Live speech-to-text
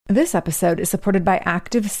This episode is supported by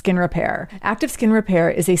Active Skin Repair. Active Skin Repair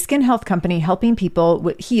is a skin health company helping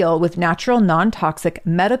people heal with natural, non-toxic,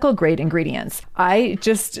 medical-grade ingredients. I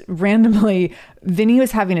just randomly, Vinny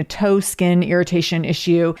was having a toe skin irritation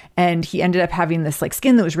issue, and he ended up having this like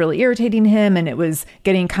skin that was really irritating him, and it was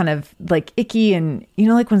getting kind of like icky, and you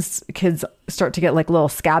know, like when kids start to get like little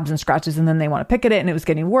scabs and scratches and then they want to pick at it, and it was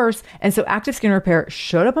getting worse. And so Active Skin Repair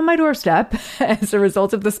showed up on my doorstep as a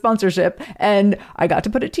result of the sponsorship, and I got to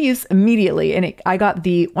put it to use immediately. And I got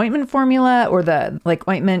the ointment formula, or the like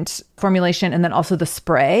ointment formulation, and then also the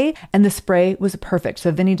spray, and the spray was perfect. So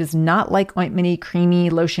Vinny does not like ointmenty, creamy,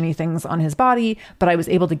 lotiony things on his body, but I was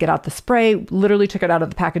able to get out the spray, literally took it out of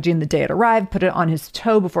the packaging the day it arrived, put it on his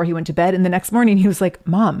toe before he went to bed. And the next morning he was like,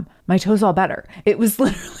 "Mom, my toe's all better." It was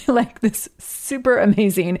literally like this super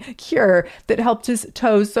amazing cure that helped his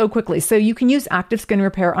toes so quickly. So you can use Active Skin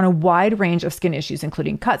Repair on a wide range of skin issues,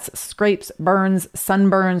 including cuts, scrapes, burns,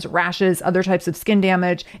 sunburns, rashes, other types of skin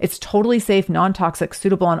damage. It's totally safe, non-toxic,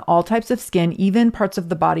 suitable on all types of skin, even parts of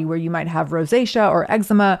the body where you might have rosacea or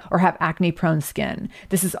eczema or have acne-prone skin.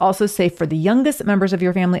 This is also safe for the youngest members of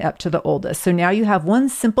your family up to the oldest. So now you have one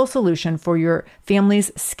simple solution for your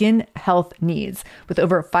family's skin health needs. With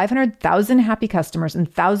over 500,000 happy customers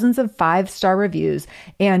and thousands of 5-star reviews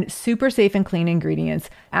and super safe and clean ingredients,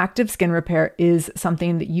 Active Skin Repair is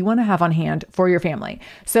something that you want to have on hand for your family.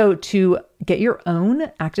 So to get your own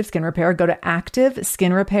Active Skin Repair, go to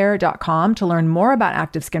activeskinrepair.com to learn more about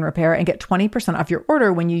Active Skin Repair and get 20% off your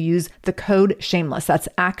order when you use the code SHAMELESS. That's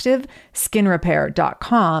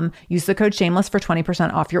activeskinrepair.com. Use the code SHAMELESS for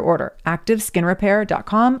 20% off your order.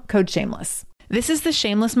 activeskinrepair.com, code SHAMELESS. This is the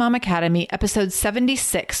Shameless Mom Academy, episode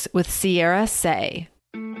 76 with Cierra Seay.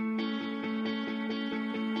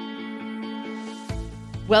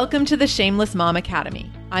 Welcome to the Shameless Mom Academy.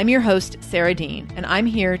 I'm your host, Sarah Dean, and I'm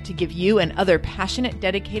here to give you and other passionate,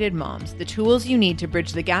 dedicated moms the tools you need to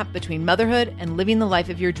bridge the gap between motherhood and living the life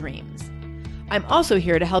of your dreams. I'm also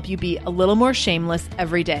here to help you be a little more shameless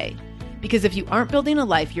every day. Because if you aren't building a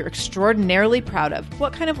life you're extraordinarily proud of,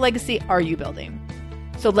 what kind of legacy are you building?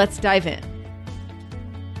 So let's dive in.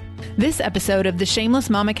 This episode of the Shameless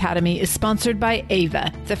Mom Academy is sponsored by Ava,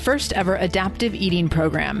 the first ever adaptive eating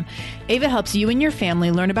program. Ava helps you and your family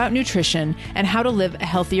learn about nutrition and how to live a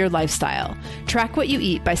healthier lifestyle. Track what you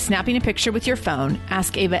eat by snapping a picture with your phone,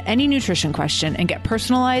 ask Ava any nutrition question, and get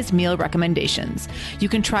personalized meal recommendations. You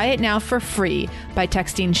can try it now for free by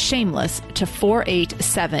texting SHAMELESS to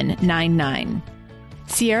 48799.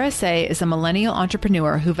 Cierra Seay is a millennial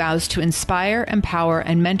entrepreneur who vows to inspire, empower,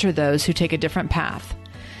 and mentor those who take a different path.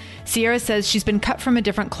 Cierra says she's been cut from a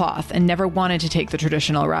different cloth and never wanted to take the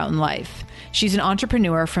traditional route in life. She's an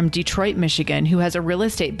entrepreneur from Detroit, Michigan, who has a real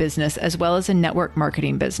estate business as well as a network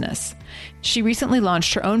marketing business. She recently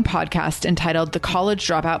launched her own podcast entitled The College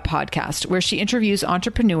Dropout Podcast, where she interviews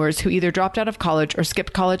entrepreneurs who either dropped out of college or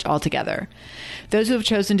skipped college altogether. Those who have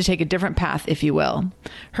chosen to take a different path, if you will.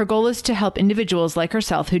 Her goal is to help individuals like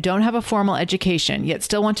herself who don't have a formal education, yet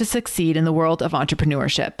still want to succeed in the world of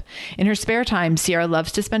entrepreneurship. In her spare time, Cierra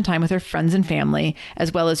loves to spend time with her friends and family,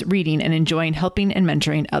 as well as reading and enjoying helping and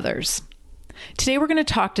mentoring others. Today, we're going to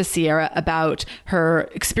talk to Cierra about her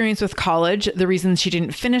experience with college, the reasons she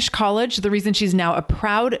didn't finish college, the reason she's now a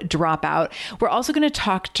proud dropout. We're also going to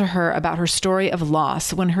talk to her about her story of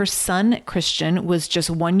loss. When her son, Christian, was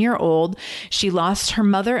just 1 year old, she lost her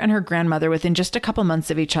mother and her grandmother within just a couple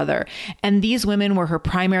months of each other. And these women were her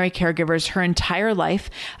primary caregivers her entire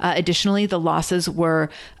life. Additionally, the losses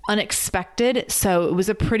were unexpected. So it was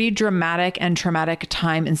a pretty dramatic and traumatic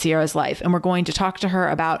time in Cierra's life. And we're going to talk to her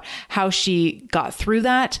about how she got through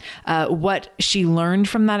that, what she learned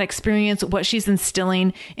from that experience, what she's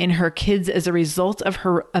instilling in her kids as a result of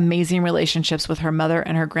her amazing relationships with her mother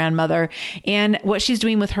and her grandmother, and what she's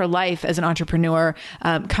doing with her life as an entrepreneur,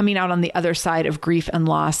 coming out on the other side of grief and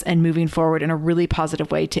loss and moving forward in a really positive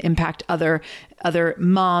way to impact other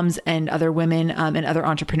moms and other women and other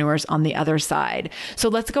entrepreneurs on the other side. So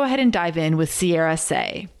let's go ahead and dive in with Cierra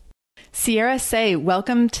Seay. Cierra Seay,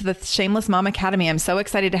 welcome to the Shameless Mom Academy. I'm so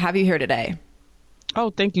excited to have you here today. Oh,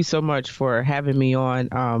 thank you so much for having me on.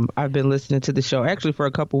 I've been listening to the show actually for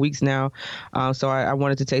a couple weeks now. So I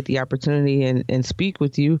wanted to take the opportunity and speak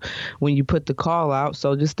with you when you put the call out.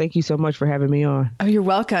 So just thank you so much for having me on. Oh, you're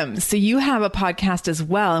welcome. So you have a podcast as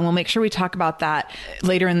well, and we'll make sure we talk about that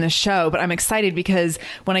later in the show. But I'm excited because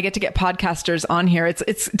when I get to get podcasters on here,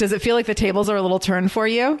 does it feel like the tables are a little turned for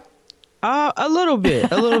you? A little bit.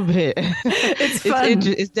 It's fun.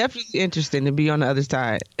 It's definitely interesting to be on the other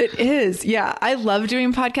side. It is. Yeah. I love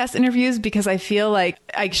doing podcast interviews because I feel like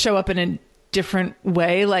I show up in a different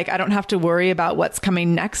way. Like I don't have to worry about what's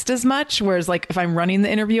coming next as much. Whereas like if I'm running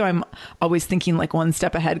the interview, I'm always thinking like one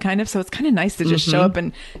step ahead kind of. So it's kind of nice to just show up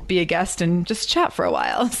and be a guest and just chat for a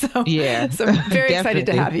while. So yeah, so I'm very excited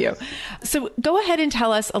to have you. So go ahead and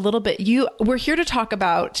tell us a little bit. We're here to talk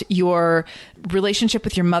about your relationship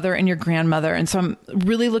with your mother and your grandmother. And so I'm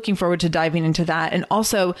really looking forward to diving into that. And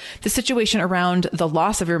also the situation around the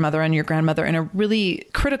loss of your mother and your grandmother in a really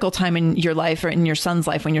critical time in your life or in your son's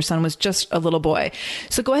life when your son was just a little boy.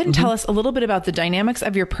 So go ahead and tell us a little bit about the dynamics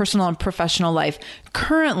of your personal and professional life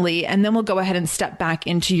currently, and then we'll go ahead and step back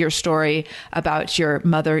into your story about your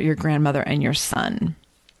mother, your grandmother, and your son.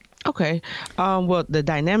 Okay. Well, the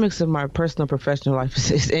dynamics of my personal professional life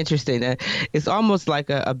is interesting. It's almost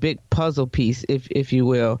like a big puzzle piece, if you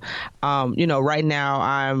will. Right now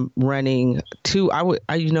I'm running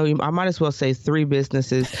I might as well say 3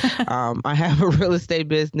 businesses. I have a real estate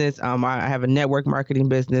business. I have a network marketing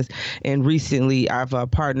business. And recently I've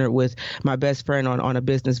partnered with my best friend on a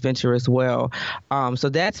business venture as well. So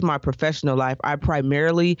that's my professional life. I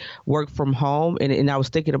primarily work from home. And I was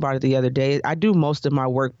thinking about it the other day. I do most of my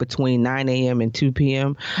work between 9 a.m. and 2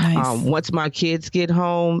 p.m. Nice. Once my kids get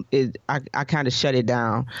home, I kind of shut it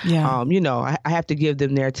down. Yeah. I have to give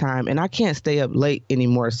them their time, and I can't stay up late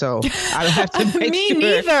anymore. So I have to make Me sure.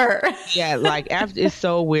 neither. Yeah, like after it's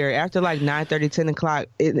so weird. After like 9:30, 10 o'clock,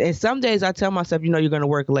 and some days I tell myself, you're going to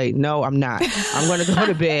work late. No, I'm not. I'm going to go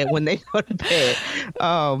to bed when they go to bed.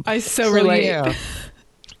 I so relate. Yeah,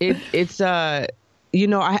 it's I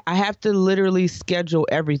have to literally schedule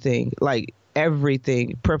everything, like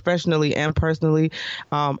everything, professionally and personally.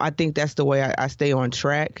 I think that's the way I stay on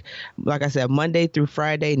track. Like I said, Monday through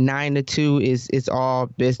Friday, 9 to 2 is all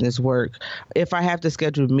business work. If I have to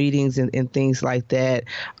schedule meetings and things like that,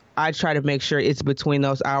 I try to make sure it's between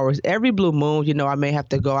those hours. Every blue moon, I may have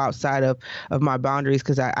to go outside of my boundaries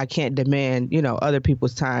because I can't demand, other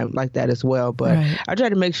people's time like that as well. But right. I try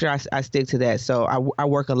to make sure I stick to that. So I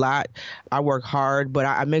work a lot. I work hard, but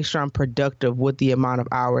I make sure I'm productive with the amount of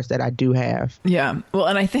hours that I do have. Yeah. Well,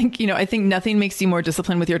 and I think nothing makes you more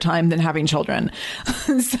disciplined with your time than having children.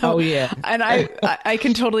 Oh, yeah. And I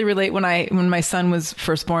can totally relate when my son was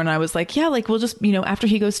first born, I was like, yeah, like we'll just, after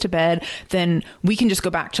he goes to bed, then we can just go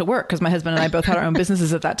back to work because my husband and I both had our own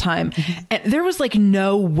businesses at that time. And there was like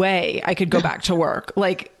no way I could go back to work.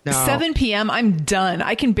 Like 7 p.m. I'm done.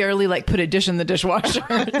 I can barely like put a dish in the dishwasher.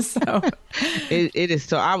 So it is.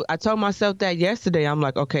 So I told myself that yesterday. I'm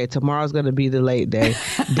like, okay, tomorrow's going to be the late day.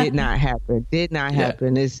 Did not happen. Yeah.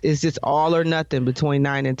 It's just all or nothing between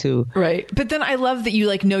 9 and 2. Right. But then I love that you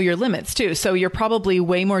like know your limits too. So you're probably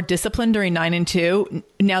way more disciplined during 9 and 2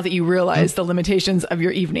 now that you realize the limitations of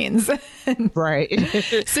your evenings. Right.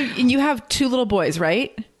 So you have 2 little boys,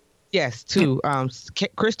 right? Yes, 2.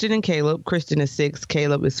 Christian and Caleb. Christian is 6.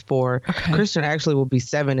 Caleb is 4. Okay. Christian actually will be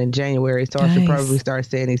 7 in January, so nice. I should probably start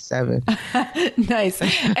saying he's 7. Nice.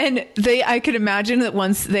 And I could imagine that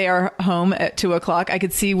once they are home at 2 o'clock, I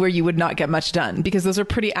could see where you would not get much done because those are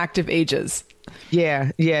pretty active ages.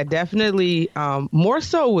 Yeah, definitely. More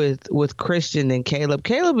so with Christian than Caleb.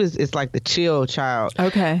 Caleb is like the chill child.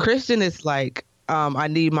 Okay. Christian is like, I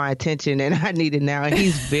need my attention and I need it now. And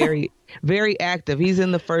he's very, very active. He's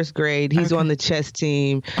in the 1st grade. He's on the chess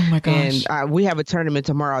team. Oh my gosh. And we have a tournament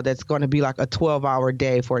tomorrow that's going to be like a 12-hour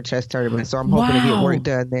day for a chess tournament. So I'm hoping to get work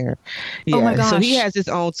done there. Yeah. Oh my gosh. So he has his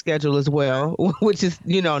own schedule as well, which is,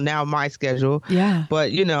 now my schedule. Yeah.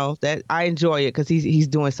 But, that I enjoy it because he's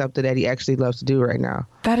doing something that he actually loves to do right now.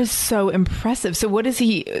 That is so impressive. So what is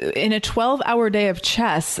he in a 12-hour day of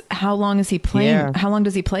chess? How long is he playing? Yeah. How long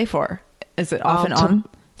does he play for? Is it off and on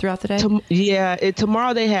throughout the day?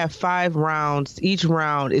 Tomorrow they have 5 rounds. Each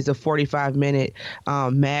round is a 45-minute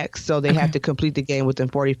max. So they have to complete the game within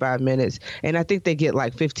 45 minutes. And I think they get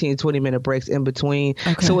like 15, 20-minute breaks in between.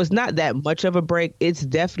 Okay. So it's not that much of a break. It's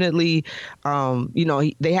definitely,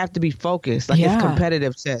 they have to be focused. Like it's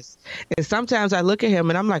competitive chess. And sometimes I look at him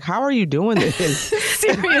and I'm like, how are you doing this?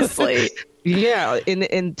 Seriously. Yeah,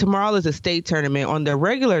 and tomorrow is a state tournament. On the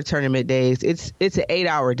regular tournament days, it's an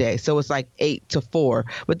 8-hour day, so it's like 8 to 4.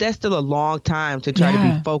 But that's still a long time to try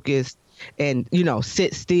to be focused and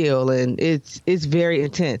sit still, and it's very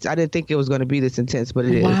intense. I didn't think it was going to be this intense, but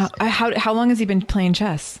it is. Wow, how long has he been playing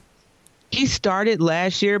chess? He started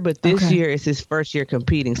last year, but this year is his first year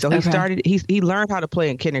competing. So he learned how to play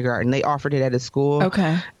in kindergarten. They offered it at his school.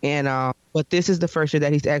 Okay. And but this is the first year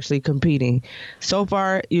that he's actually competing. So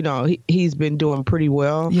far, he's been doing pretty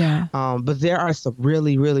well. Yeah. But there are some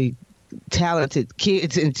really, really talented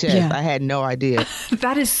kids in chess. Yeah. I had no idea.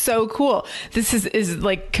 That is so cool. This is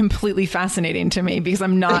like completely fascinating to me because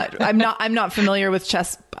I'm not familiar with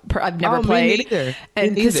chess I've never me played. neither.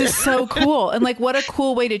 And Me this neither. is so cool. And like, what a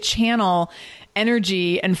cool way to channel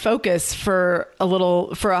energy and focus for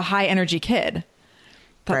a high energy kid.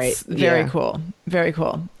 That's Right. very Yeah. cool. Very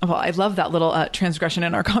cool. Well, I love that little transgression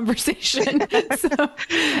in our conversation.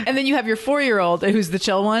 And then you have your 4-year-old who's the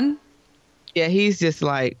chill one. Yeah, he's just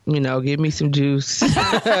like, give me some juice,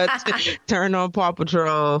 turn on Paw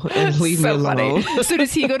Patrol, and leave me alone. Funny. So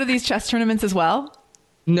does he go to these chess tournaments as well?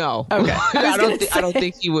 No. Okay. I don't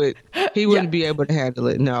think he would. He wouldn't be able to handle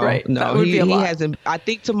it. No. Right. No. That would be a lot. Hasn't. I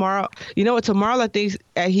think tomorrow. You know what? Tomorrow, I think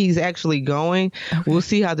he's actually going. Okay. We'll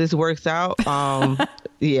see how this works out.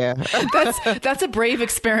 Yeah. That's a brave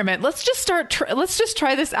experiment. Let's just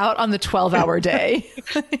try this out on the 12-hour day.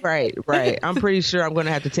 Right. I'm pretty sure I'm going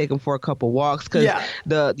to have to take him for a couple walks because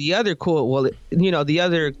the other the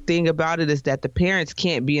other thing about it is that the parents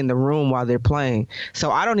can't be in the room while they're playing.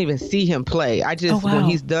 So I don't even see him play. I just when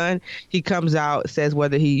he's done, he comes out, says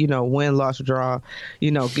whether he win, loss, or draw,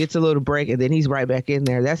 gets a little break, and then he's right back in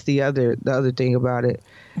there. That's the other thing about it.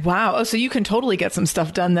 Wow. Oh, so you can totally get some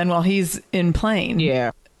stuff done then while he's in playing.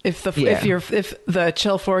 Yeah. If the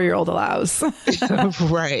chill 4-year-old allows.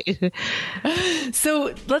 Right.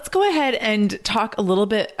 So let's go ahead and talk a little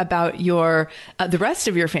bit about the rest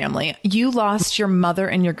of your family. You lost your mother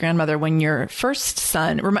and your grandmother when your first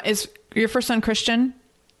son is your first son Christian?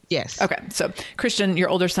 Yes. Okay. So Christian, your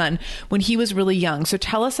older son, when he was really young. So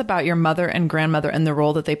tell us about your mother and grandmother and the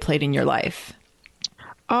role that they played in your life.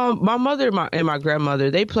 My mother and my grandmother,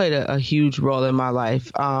 they played a huge role in my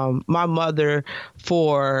life. My mother,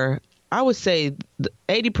 I would say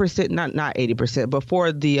 80%, not 80%, but for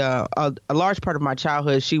a large part of my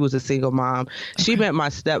childhood, she was a single mom. Okay. She met my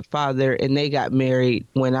stepfather and they got married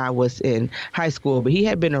when I was in high school, but he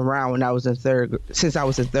had been around since I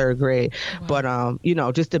was in third grade. Wow.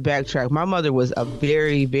 But, just to backtrack, my mother was a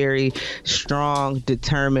very, very strong,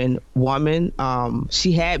 determined woman.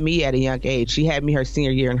 She had me at a young age. She had me her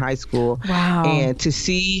senior year in high school. Wow. And to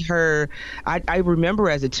see her, I remember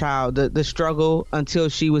as a child, the struggle until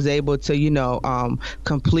she was able to,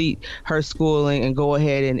 complete her schooling and go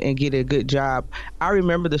ahead and get a good job. I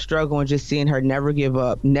remember the struggle and just seeing her never give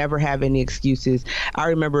up, never have any excuses. I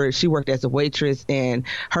remember she worked as a waitress and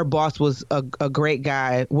her boss was a great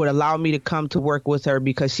guy, would allow me to come to work with her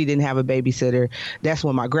because she didn't have a babysitter. That's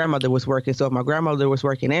when my grandmother was working. So if my grandmother was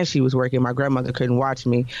working and she was working, my grandmother couldn't watch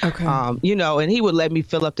me. Okay. And he would let me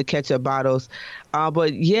fill up the ketchup bottles.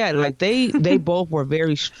 But yeah, like they both were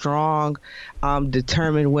very strong,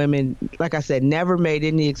 determined women. Like I said, never made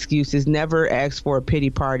any excuses, never asked for a pity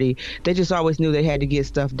party. They just always knew they had to get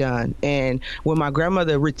stuff done. And when my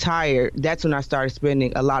grandmother retired, that's when I started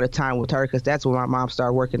spending a lot of time with her because that's when my mom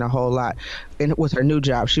started working a whole lot. And with her new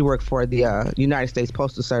job, she worked for the United States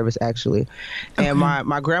Postal Service, actually. Okay. And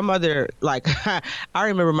my grandmother, like, I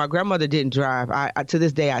remember my grandmother didn't drive. I to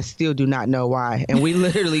this day, I still do not know why. And we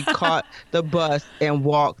literally caught the bus and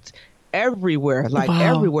walked everywhere.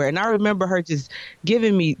 And I remember her just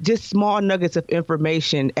giving me just small nuggets of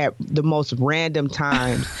information at the most random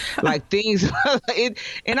times, like things.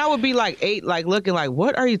 And I would be like 8, like looking like,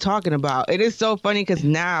 what are you talking about? And it's so funny because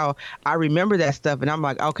now I remember that stuff and I'm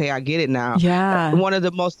like, okay, I get it now. Yeah. One of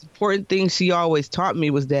the most important things she always taught me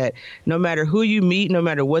was that no matter who you meet, no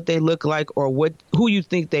matter what they look like or who you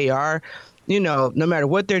think they are, no matter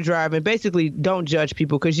what they're driving, basically don't judge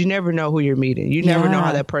people because you never know who you're meeting. You never know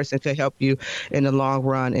how that person could help you in the long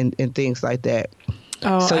run and things like that.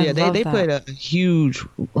 Oh, so yeah, they played a huge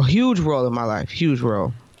role in my life. Huge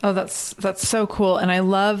role. Oh, that's so cool. And I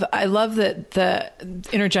love that the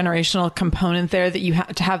intergenerational component there, that you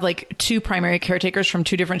have to have like 2 primary caretakers from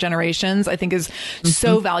 2 different generations, I think is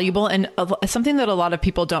so valuable and something that a lot of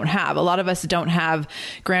people don't have. A lot of us don't have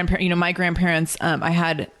grandparents. My grandparents, I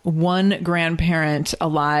had one grandparent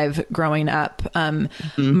alive growing up.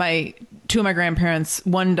 My 2 of my grandparents,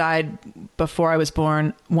 one died before I was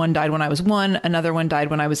born, one died when I was 1, another one died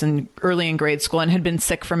when I was early in grade school and had been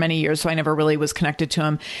sick for many years, so I never really was connected to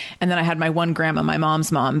him. And then I had my one grandma, my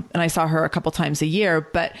mom's mom, and I saw her a couple times a year,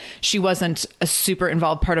 but she wasn't a super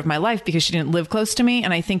involved part of my life because she didn't live close to me.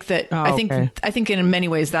 And I think that I think in many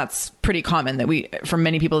ways that's pretty common, that for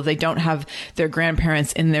many people, they don't have their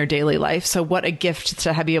grandparents in their daily life. So what a gift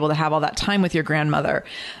to be able to have all that time with your grandmother,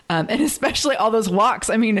 and especially all those walks.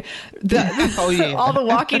 I mean, all the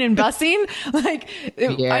walking and busing.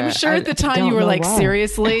 I'm sure at the time you were like, why.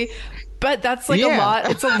 Seriously, but that's like a lot.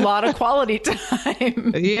 It's a lot of quality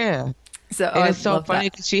time. Yeah. So and it's so funny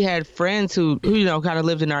because she had friends who kind of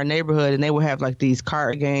lived in our neighborhood, and they would have like these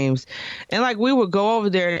card games, and like we would go over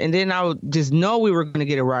there, and then I would just know we were going to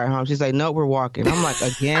get a ride home. She's like, "No, we're walking." I'm like,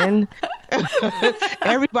 "Again?"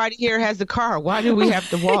 Everybody here has a car. Why do we have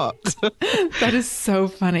to walk? That is so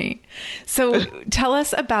funny. So tell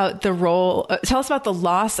us about the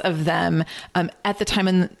loss of them at the time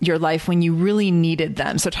in your life when you really needed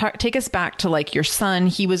them. So take us back to like your son.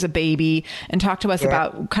 He was a baby, and talk to us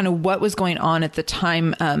about kind of what was going on at the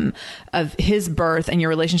time of his birth and your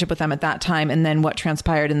relationship with them at that time, and then what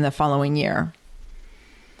transpired in the following year.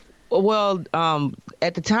 Well,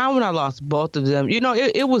 at the time when I lost both of them,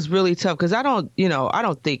 it was really tough because I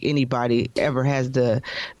don't think anybody ever has the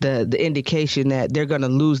indication that they're going to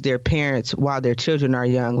lose their parents while their children are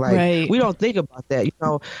young. Like, right. We don't think about that.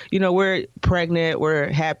 We're pregnant, we're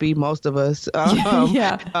happy, most of us. We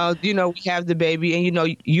have the baby,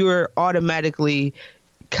 and you're automatically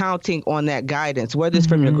counting on that guidance, whether it's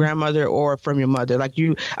from your grandmother or from your mother. I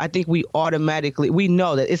think we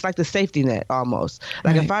know that it's like the safety net almost.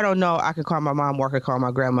 Like, right. If I don't know, I can call my mom or I can call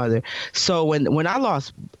my grandmother. So when I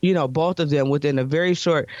lost, both of them within a very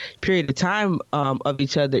short period of time of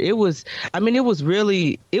each other, it was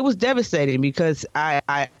devastating because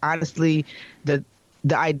I honestly,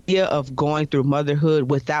 the idea of going through motherhood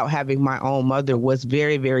without having my own mother was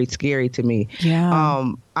very, very scary to me.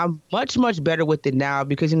 Yeah. I'm much, much better with it now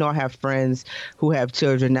because, I have friends who have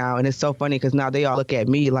children now. And it's so funny because now they all look at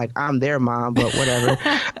me like I'm their mom, but whatever.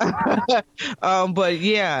 But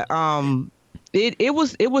yeah, it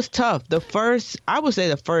was tough. I would say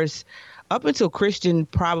the first up until Christian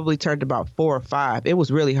probably turned about 4 or 5, it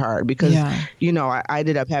was really hard because, I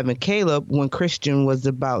ended up having Caleb when Christian was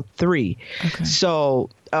about 3. Okay. So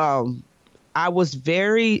I was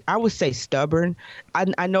I would say stubborn.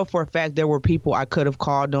 I know for a fact there were people I could have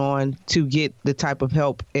called on to get the type of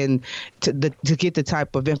help and to get the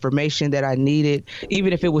type of information that I needed,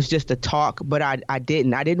 even if it was just a talk. But I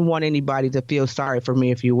didn't want anybody to feel sorry for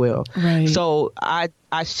me, if you will. Right. So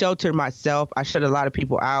I sheltered myself. I shut a lot of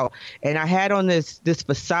people out, and I had on this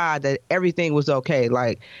facade that everything was okay.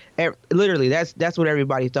 Like, literally, that's what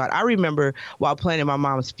everybody thought. I remember while planning my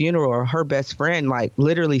mom's funeral, her best friend like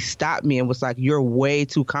literally stopped me and was like, "You're way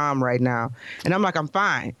too calm right now," and I'm like, "I'm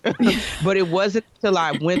fine." But it wasn't until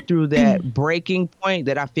I went through that breaking point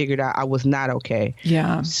that I figured out I was not okay.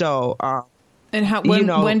 Yeah. So, and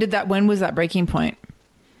when was that breaking point?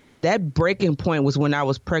 That breaking point was when I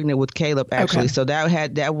was pregnant with Caleb, actually. Okay. So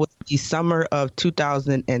that was the summer of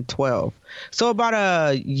 2012. So about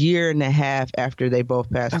a year and a half after they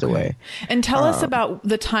both passed away. And tell us about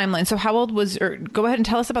the timeline. So go ahead and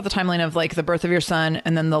tell us about the timeline of like the birth of your son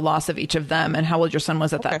and then the loss of each of them and how old your son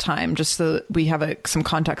was at that time, just so that we have some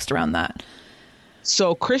context around that.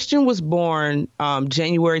 So Christian was born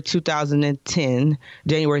January 2010,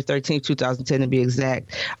 January 13th, 2010 to be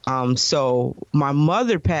exact. So my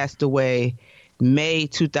mother passed away May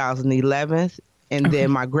 2011. And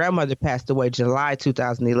then my grandmother passed away July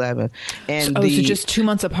 2011. And so just 2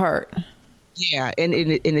 months apart. Yeah, and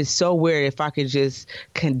it's so weird if I could just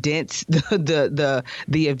condense the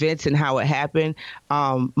events and how it happened.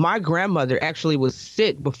 My grandmother actually was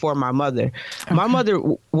sick before my mother. Okay. My mother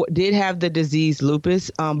did have the disease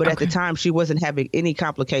lupus, but at the time she wasn't having any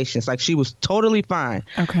complications. Like, she was totally fine.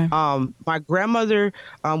 Okay. My grandmother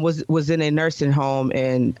was in a nursing home,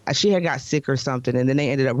 and she had got sick or something, and then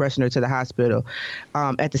they ended up rushing her to the hospital.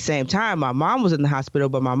 At the same time, my mom was in the hospital,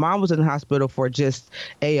 but my mom was in the hospital for just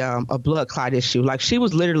a blood clot issue. Like, she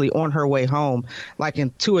was literally on her way home, like in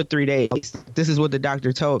 2 or 3 days. This is what the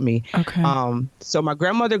doctor told me. Okay. So my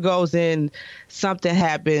grandmother goes in, something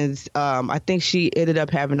happens. I think she ended up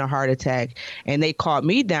having a heart attack, and they called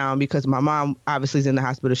me down because my mom obviously is in the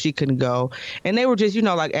hospital. She couldn't go. And they were just,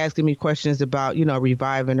 like asking me questions about,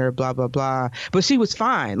 reviving her, blah, blah, blah. But she was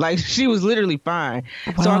fine. Like, she was literally fine.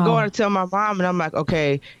 Wow. So I go and tell my mom, and I'm like,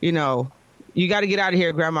 okay, you got to get out of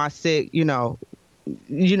here. Grandma's sick,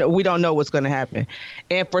 we don't know what's going to happen.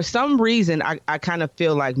 And for some reason, I kind of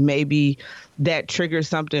feel like maybe that triggers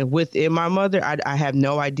something within my mother. I have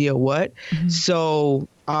no idea what. Mm-hmm. So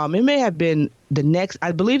it may have been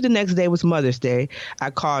I believe the next day was Mother's Day. I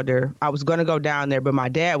called her. I was going to go down there, but my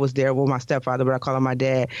dad was there. Well, my stepfather, but I call him my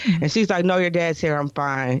dad. Mm-hmm. And she's like, "No, your dad's here. I'm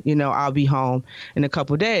fine. I'll be home in a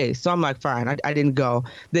couple of days." So I'm like, fine. I didn't go.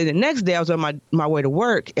 Then the next day I was on my way to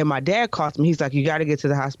work, and my dad calls me. He's like, "You got to get to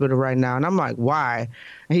the hospital right now." And I'm like, "Why?"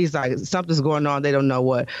 And he's like, "Something's going on. They don't know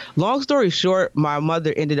what." Long story short, my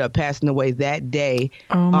mother ended up passing away that day.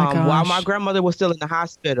 Oh my gosh. While my grandmother was still in the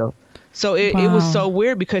hospital. So it was so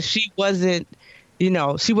weird because she wasn't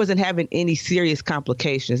having any serious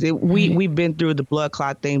complications. We've been through the blood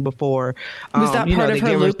clot thing before. Was that part of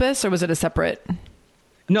her lupus, or was it a separate?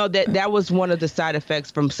 No, that was one of the side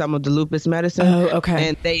effects from some of the lupus medicine. Oh, okay.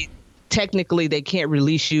 And technically they can't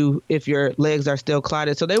release you if your legs are still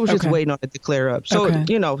clotted. So they were just waiting on it to clear up. So,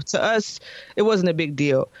 to us, it wasn't a big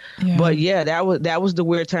deal. Yeah. But yeah, that was the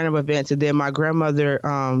weird turn of events. And then my grandmother,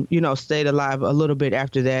 stayed alive a little bit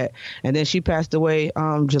after that. And then she passed away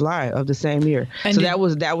July of the same year. And so that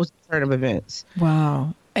was the turn of events.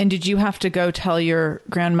 Wow. And did you have to go tell your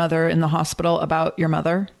grandmother in the hospital about your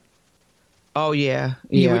mother? Oh, yeah.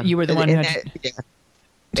 You were the one who had...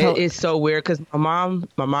 It's so weird because my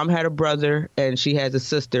mom had a brother and she has a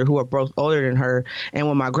sister who are both older than her. And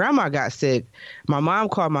when my grandma got sick, my mom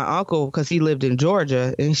called my uncle because he lived in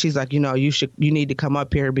Georgia, and she's like, you need to come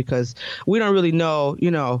up here because we don't really know,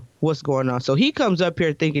 what's going on. So he comes up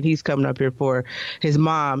here thinking he's coming up here for his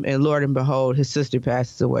mom, and Lord and behold, his sister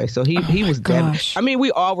passes away. So he was devastated. I mean, we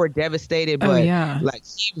all were devastated, but he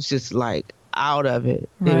was just like out of it.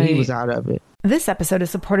 Right. He was out of it. This episode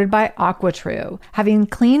is supported by AquaTrue. Having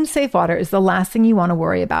clean, safe water is the last thing you want to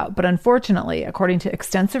worry about. But unfortunately, according to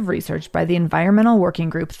extensive research by the Environmental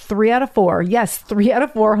Working Group, 3 out of 4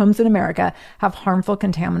 homes in America have harmful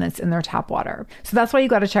contaminants in their tap water. So that's why you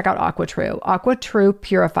got to check out AquaTrue. AquaTrue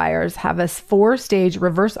purifiers have a 4-stage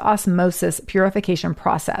reverse osmosis purification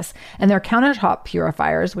process. And their countertop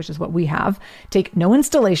purifiers, which is what we have, take no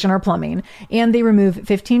installation or plumbing, and they remove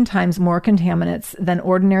 15 times more contaminants than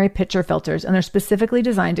ordinary pitcher filters. And they're specifically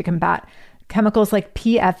designed to combat chemicals like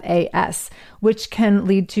PFAS, which can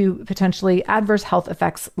lead to potentially adverse health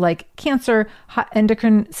effects like cancer,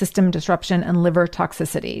 endocrine system disruption, and liver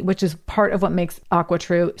toxicity, which is part of what makes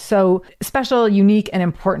AquaTrue so special, unique, and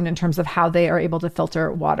important in terms of how they are able to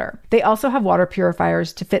filter water. They also have water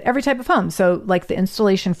purifiers to fit every type of home. So like the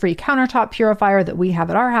installation-free countertop purifier that we have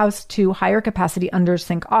at our house to higher capacity under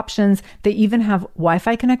sink options. They even have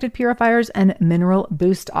Wi-Fi connected purifiers and mineral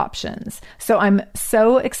boost options. So I'm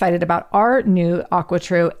so excited about our new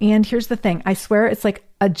AquaTrue. And here's the thing. I swear it's like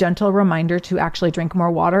a gentle reminder to actually drink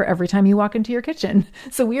more water every time you walk into your kitchen.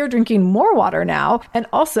 So we are drinking more water now, and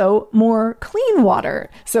also more clean water.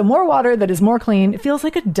 So more water that is more clean. It feels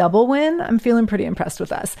like a double win. I'm feeling pretty impressed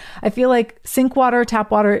with us. I feel like sink water,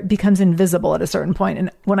 tap water becomes invisible at a certain point.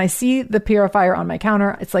 And when I see the purifier on my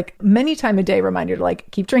counter, it's like many times a day reminder to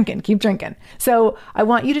like, keep drinking, keep drinking. So I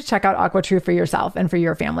want you to check out AquaTrue for yourself and for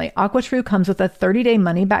your family. AquaTrue comes with a 30-day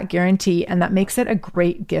money-back guarantee, and that makes it a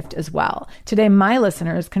great gift as well. Today, my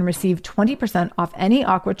listeners can receive 20% off any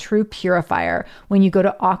AquaTrue purifier when you go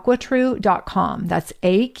to aquatrue.com. That's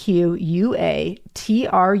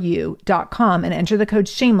AQUATRU.com and enter the code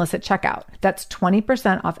shameless at checkout. That's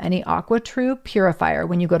 20% off any AquaTrue purifier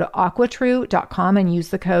when you go to aquatrue.com and use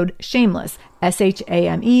the code shameless,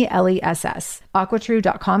 SHAMELESS.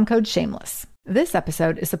 aquatrue.com, code shameless. This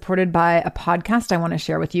episode is supported by a podcast I want to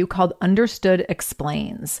share with you called Understood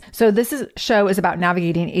Explains. So this show is about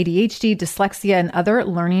navigating ADHD, dyslexia, and other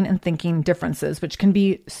learning and thinking differences, which can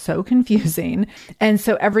be so confusing. And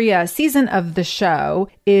so every season of the show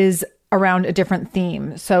is around a different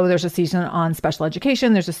theme. So there's a season on special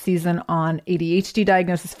education, there's a season on ADHD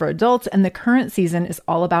diagnosis for adults, and the current season is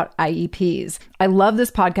all about IEPs. I love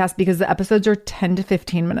this podcast because the episodes are 10 to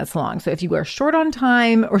 15 minutes long. So if you are short on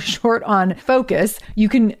time or short on focus, you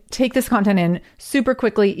can take this content in super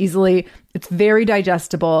quickly, easily. It's very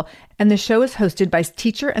digestible. And the show is hosted by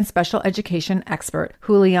teacher and special education expert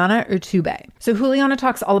Juliana Urtube. So Juliana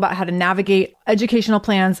talks all about how to navigate educational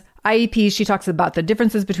plans, IEPs. She talks about the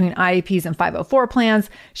differences between IEPs and 504 plans.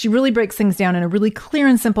 She really breaks things down in a really clear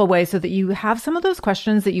and simple way so that you have some of those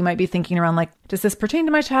questions that you might be thinking around, like, does this pertain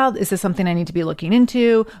to my child? Is this something I need to be looking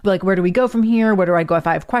into? Like, where do we go from here? Where do I go if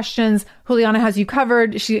I have questions? Juliana has you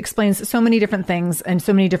covered. She explains so many different things and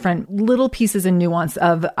so many different little pieces and nuance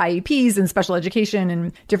of IEPs and special education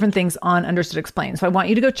and different things on Understood Explains. So I want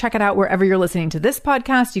you to go check it out wherever you're listening to this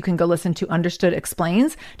podcast. You can go listen to Understood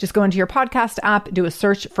Explains. Just go into your podcast app, do a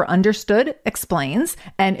search for Understood Explains,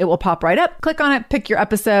 and it will pop right up. Click on it, pick your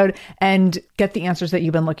episode, and get the answers that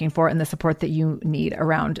you've been looking for and the support that you need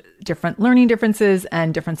around different learning differences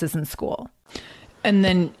and differences in school. And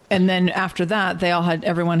then after that,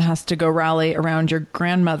 everyone has to go rally around your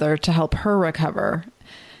grandmother to help her recover.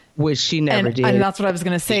 Which she never did. And that's what I was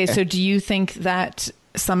going to say. Yeah. So do you think that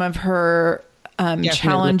some of her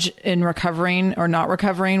challenge in recovering or not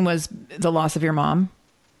recovering was the loss of your mom?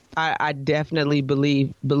 I definitely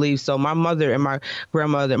believe so. My mother and my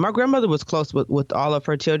grandmother was close with all of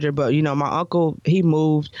her children, but my uncle, he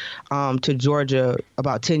moved to Georgia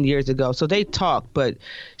about 10 years ago. So they talked, but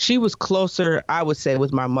she was closer, I would say,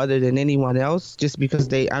 with my mother than anyone else, just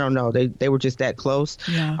because I don't know, they were just that close.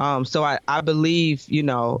 Yeah. So I believe,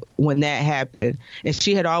 when that happened, and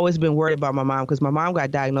she had always been worried about my mom because my mom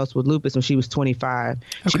got diagnosed with lupus when she was 25.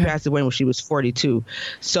 She passed away when she was 42.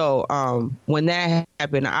 So when that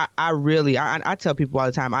happened, I tell people all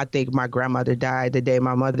the time, I think my grandmother died the day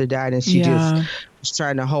my mother died, and she just was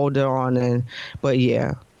trying to hold her on. But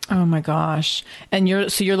yeah. Oh my gosh. And your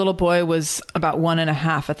little boy was about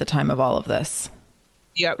 1.5 at the time of all of this.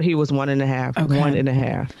 Yep. He was 1.5. Okay.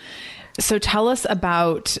 1.5. So tell us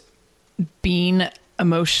about being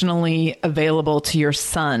emotionally available to your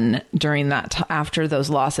son during that after those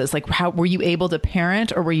losses. Like, how were you able to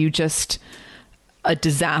parent, or were you just a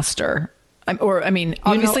disaster?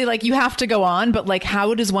 Obviously, like, you have to go on, but like,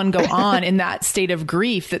 how does one go on in that state of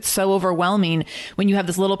grief that's so overwhelming when you have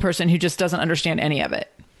this little person who just doesn't understand any of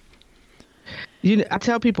it? I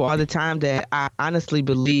tell people all the time that I honestly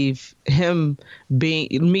believe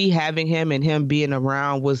me having him and him being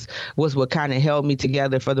around was what kind of held me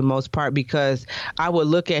together for the most part, because I would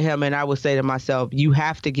look at him and I would say to myself, you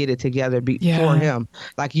have to get it together for him.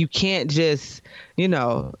 Like, you can't just,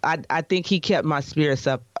 I think he kept my spirits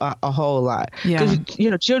up a whole lot. Because,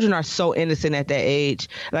 children are so innocent at that age.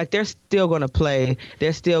 Like, they're still going to play.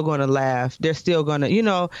 They're still going to laugh. They're still going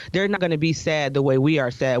to, they're not going to be sad the way we are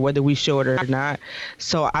sad, whether we show it or not.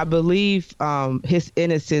 So I believe his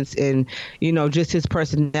innocence and, just his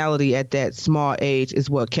personality at that small age is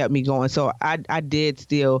what kept me going. So I did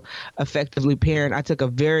still effectively parent. I took a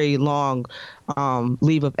very long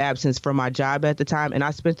leave of absence from my job at the time, and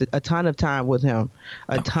I spent a ton of time with him,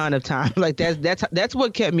 a ton of time. Like, that's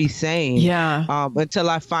what kept me sane. Yeah. Until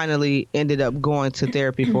I finally ended up going to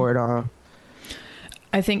therapy for it all.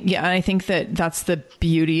 I think that that's the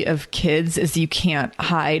beauty of kids, is you can't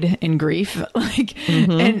hide in grief. Like,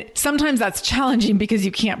 and sometimes that's challenging because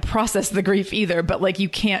you can't process the grief either, but like, you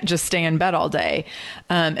can't just stay in bed all day.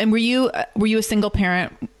 And were you a single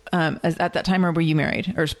parent at that time, or were you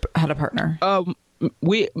married or had a partner?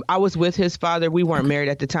 I was with his father. We weren't married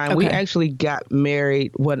at the time. Okay. We actually got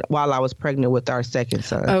married while I was pregnant with our second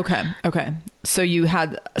son. Okay. So you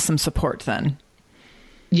had some support then.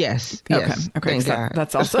 Yes. Okay. So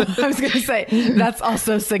that's also, I was going to say, that's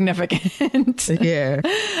also significant. Yeah.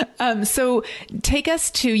 So take us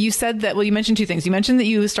to, you said that, well, you mentioned two things. You mentioned that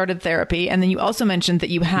you started therapy, and then you also mentioned that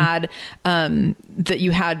you had,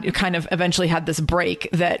 kind of eventually had this break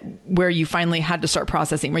where you finally had to start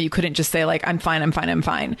processing, where you couldn't just say like, I'm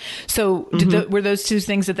fine. So were those two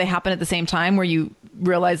things, did they happen at the same time where you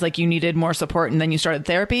realized like you needed more support and then you started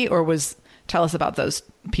therapy, or tell us about those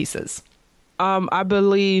pieces? I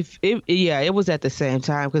believe it was at the same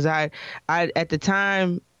time, because I at the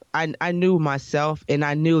time I knew myself, and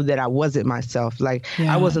I knew that I wasn't myself. Like,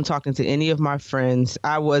 I wasn't talking to any of my friends.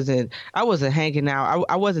 I wasn't hanging out.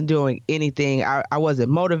 I wasn't doing anything. I wasn't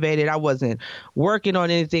motivated. I wasn't working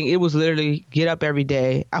on anything. It was literally get up every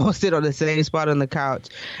day. I would sit on the same spot on the couch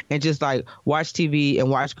and just like watch TV and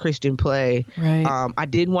watch Christian play. Right. I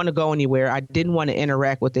didn't want to go anywhere. I didn't want to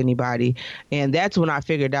interact with anybody. And that's when I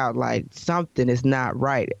figured out like something is not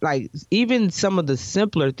right. Like, even some of the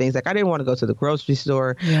simpler things, like I didn't want to go to the grocery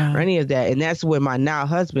store. Or any of that. And that's when my now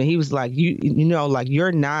husband, he was like, like,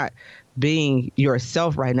 you're not being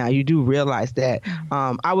yourself right now. You do realize that.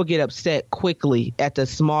 I would get upset quickly at the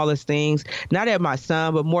smallest things, not at my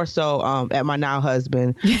son, but more so at my now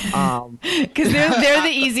husband. Because they're the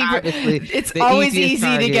easy. It's always easy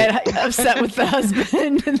target. To get upset with the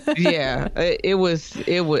husband. Yeah, it was.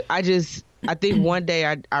 I think one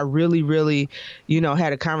day I really, really,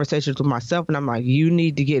 had a conversation with myself, and I'm like, you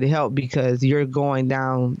need to get help because you're going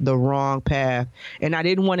down the wrong path. And I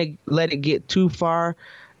didn't want to let it get too far,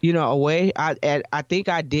 away. I think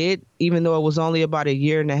I did, even though it was only about 1.5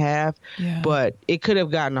 years, but it could have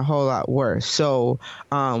gotten a whole lot worse. So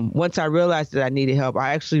once I realized that I needed help,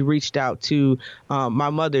 I actually reached out to my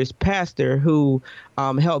mother's pastor, who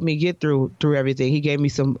helped me get through everything. He gave me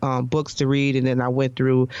some books to read, and then I went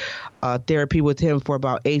through therapy with him for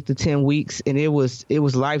about 8 to 10 weeks, and it was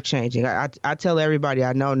life changing. I tell everybody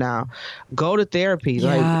I know now, go to therapy.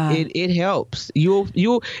 Yeah. Like, it helps. You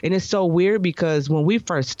and it's so weird because when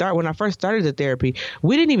I first started the therapy,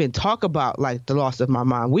 we didn't even talk about like the loss of my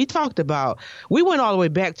mom. We went all the way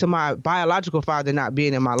back to my biological father not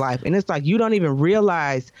being in my life, and it's like you don't even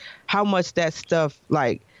realize how much that stuff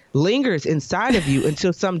like lingers inside of you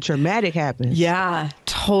until something traumatic happens. Yeah,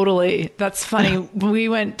 Totally. That's funny.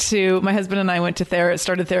 My husband and I went to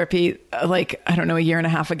started therapy like, I don't know, a year and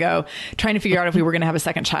a half ago, trying to figure out if we were going to have a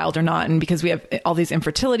second child or not. And because we have all these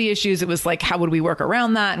infertility issues, it was like, how would we work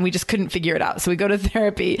around that? And we just couldn't figure it out. So we go to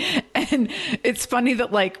therapy, and it's funny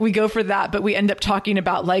that like we go for that, but we end up talking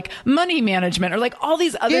about like money management or like all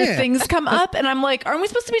these other things come up. And I'm like, aren't we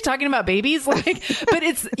supposed to be talking about babies? Like, but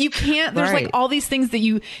you can't, there's like all these things that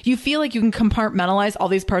you feel like you can compartmentalize all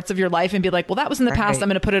these parts of your life and be like, well, that was in the past.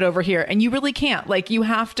 I'm going to put it over here. And you really can't. Like, you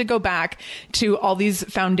have to go back to all these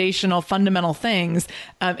foundational, fundamental things.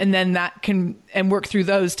 And then and work through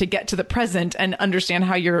those to get to the present and understand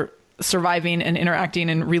how you're surviving and interacting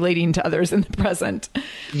and relating to others in the present.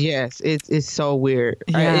 Yes, it's so weird.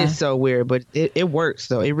 Yeah. It's so weird, but it works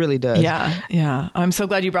though. It really does. Yeah. I'm so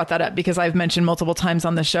glad you brought that up, because I've mentioned multiple times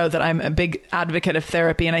on the show that I'm a big advocate of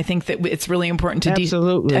therapy, and I think that it's really important to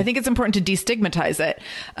I think it's important to destigmatize it,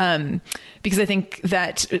 because I think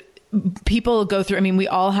that people go through, I mean, we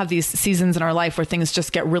all have these seasons in our life where things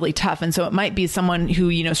just get really tough. And so it might be someone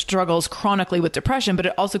who, struggles chronically with depression, but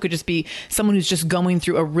it also could just be someone who's just going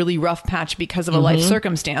through a really rough patch because of a life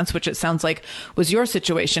circumstance, which it sounds like was your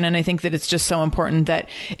situation. And I think that it's just so important that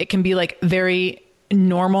it can be like very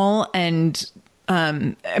normal. And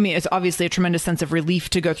I mean, it's obviously a tremendous sense of relief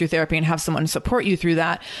to go through therapy and have someone support you through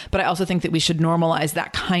that. But I also think that we should normalize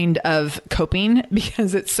that kind of coping,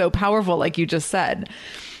 because it's so powerful, like you just said.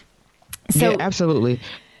 So, yeah, absolutely.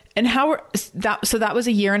 And so that was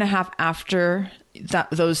a year and a half after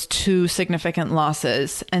those two significant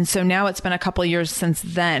losses. And so now it's been a couple of years since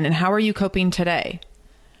then. And how are you coping today?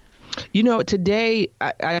 Today,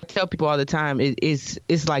 I tell people all the time,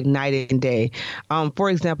 it's like night and day. For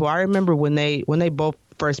example, I remember when they both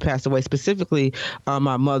first passed away, specifically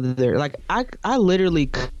my mother, like I literally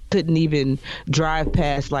couldn't even drive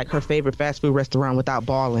past like her favorite fast food restaurant without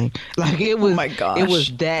bawling. Like, it was, oh my gosh, it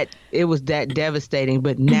was that devastating.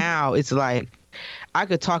 But now it's like, I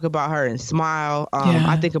could talk about her and smile.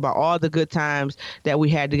 I think about all the good times that we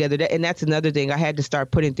had together. And that's another thing. I had to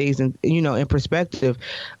start putting things in perspective.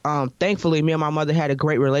 Thankfully, me and my mother had a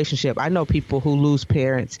great relationship. I know people who lose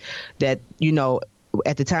parents that,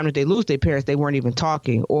 at the time that they lose their parents, they weren't even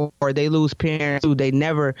talking, or they lose parents who they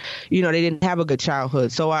never, they didn't have a good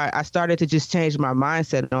childhood. So I started to just change my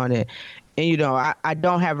mindset on it. And, I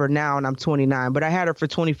don't have her now, and I'm 29, but I had her for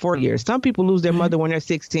 24 years. Some people lose their mother when they're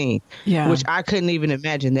 16, which I couldn't even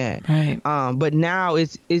imagine that. Right. But now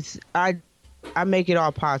I make it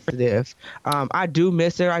all positive. I do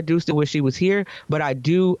miss her. I do still wish she was here, but I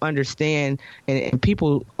do understand. And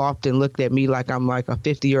people often look at me like I'm like a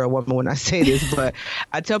 50-year-old woman when I say this, but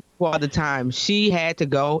I tell people all the time, she had to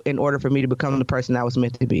go in order for me to become the person I was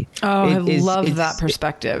meant to be. Oh, I love that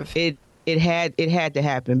perspective. It had to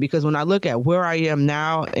happen, because when I look at where I am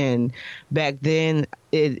now and back then,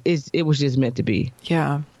 it was just meant to be.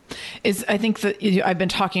 Yeah. I think that I've been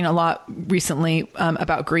talking a lot recently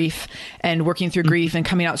about grief and working through grief and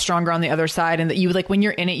coming out stronger on the other side. And that you, like, when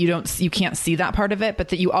you're in it, you can't see that part of it, but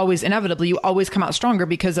that you always come out stronger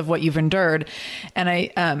because of what you've endured. And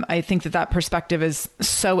I think that perspective is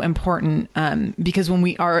so important, because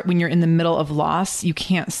when you're in the middle of loss, you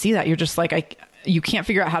can't see that. You're just like, you can't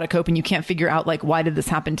figure out how to cope, and you can't figure out like, why did this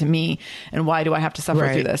happen to me, and why do I have to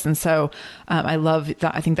suffer through this? And so I love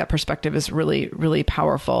that. I think that perspective is really, really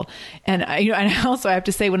powerful. And and I also have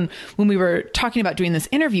to say, when we were talking about doing this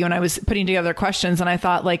interview and I was putting together questions, and I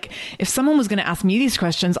thought, like, if someone was going to ask me these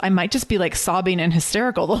questions, I might just be like sobbing and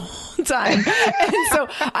hysterical the whole time. And so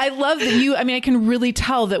I love that I can really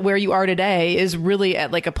tell that where you are today is really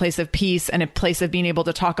at like a place of peace and a place of being able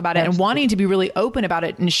to talk about it and wanting to be really open about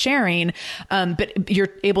it and sharing. But you're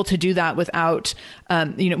able to do that without,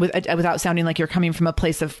 without sounding like you're coming from a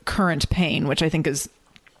place of current pain, which I think is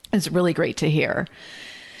really great to hear.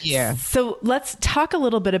 Yeah. So let's talk a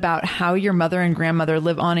little bit about how your mother and grandmother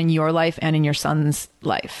live on in your life and in your son's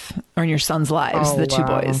life, or in your son's lives, the two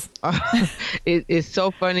boys. It's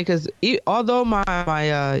so funny, because although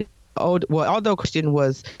although Christian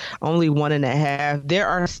was only 1.5, there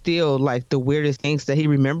are still like the weirdest things that he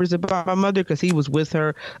remembers about my mother, because he was with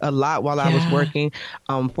her a lot while I was working.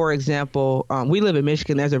 For example, we live in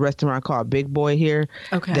Michigan. There's a restaurant called Big Boy here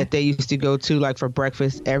that they used to go to like for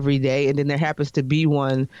breakfast every day. And then there happens to be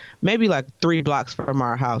one maybe like 3 blocks from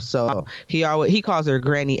our house. So he calls her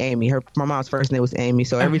Granny Amy. My mom's first name was Amy.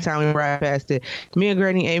 So every time we ride past it, me and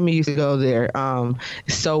Granny Amy used to go there.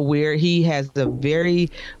 It's so weird. He has the very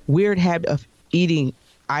weird habit of eating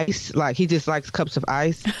ice. Like, he just likes cups of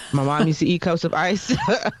ice. My mom used to eat cups of ice.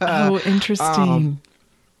 Oh, interesting.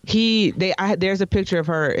 There's a picture of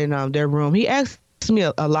her in their room. He asked me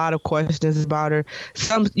a lot of questions about her.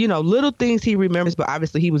 Some, little things he remembers, but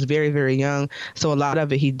obviously he was very, very young. So a lot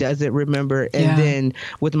of it he doesn't remember. And then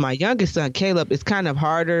with my youngest son, Caleb, it's kind of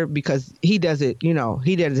harder because he doesn't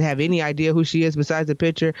have any idea who she is besides the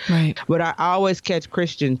picture. Right. But I always catch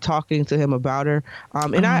Christian talking to him about her.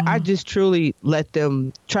 And I just truly let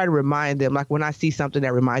them try to remind them, like when I see something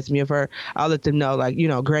that reminds me of her, I'll let them know, like,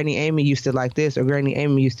 Granny Amy used to like this, or Granny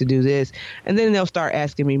Amy used to do this. And then they'll start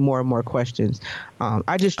asking me more and more questions.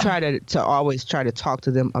 I just try to always try to talk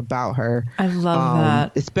to them about her. I love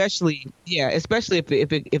that. Especially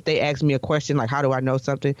if they ask me a question like, how do I know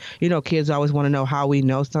something? Kids always want to know how we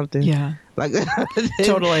know something. Yeah. Like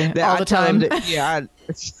totally. All the time. They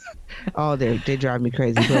drive me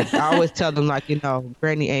crazy. But I always tell them, like,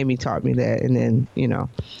 Granny Amy taught me that. And then,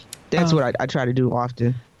 that's what I try to do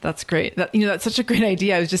often. That's great. That's such a great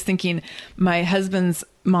idea. I was just thinking, my husband's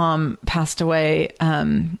mom passed away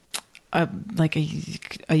like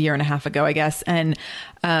a year and a half ago, I guess. And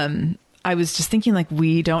I was just thinking, like,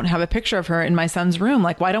 we don't have a picture of her in my son's room.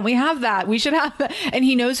 Like, why don't we have that? We should have that. And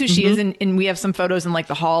he knows who she is. And we have some photos in like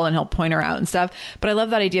the hall, and he'll point her out and stuff. But I love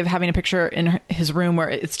that idea of having a picture in his room where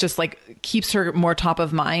it's just like keeps her more top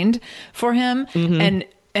of mind for him.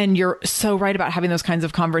 And you're so right about having those kinds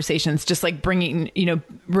of conversations, just like bringing,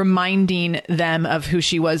 reminding them of who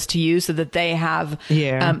she was to you, so that they have,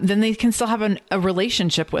 then they can still have a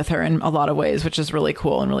relationship with her in a lot of ways, which is really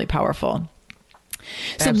cool and really powerful.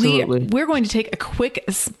 So we're going to take a quick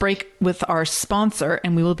break with our sponsor,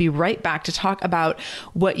 and we will be right back to talk about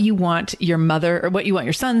what you want your mother, or what you want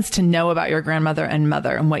your sons to know about your grandmother and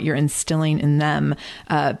mother, and what you're instilling in them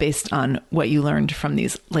based on what you learned from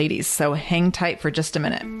these ladies. So hang tight for just a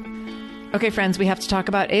minute. Okay, friends, we have to talk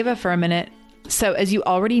about Ava for a minute. So as you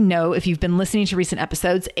already know, if you've been listening to recent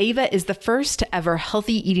episodes, Ava is the first ever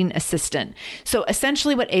healthy eating assistant. So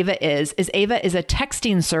essentially what Ava is Ava is a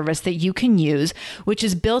texting service that you can use, which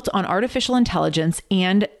is built on artificial intelligence,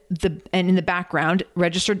 and in the background,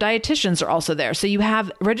 registered dietitians are also there. So you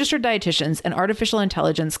have registered dietitians and artificial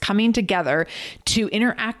intelligence coming together to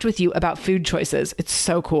interact with you about food choices. It's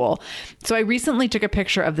so cool. So I recently took a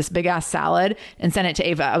picture of this big ass salad and sent it to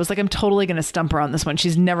Ava. I was like, I'm totally going to stump her on this one.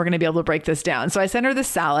 She's never going to be able to break this down. So I sent her this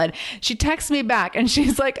salad. She texts me back and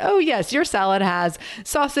she's like, oh yes, your salad has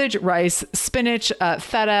sausage, rice, spinach,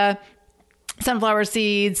 feta, sunflower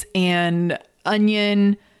seeds, and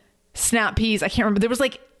onion, snap peas. I can't remember. There was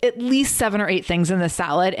like at least 7 or 8 things in the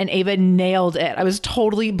salad, and Ava nailed it. I was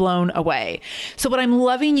totally blown away. So what I'm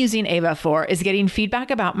loving using Ava for is getting feedback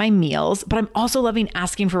about my meals, but I'm also loving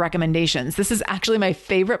asking for recommendations. This is actually my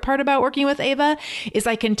favorite part about working with Ava, is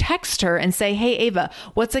I can text her and say, hey, Ava,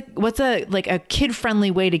 what's a like a kid-friendly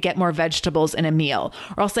way to get more vegetables in a meal?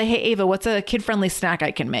 Or I'll say, hey, Ava, what's a kid-friendly snack I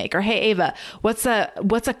can make? Or hey, Ava, what's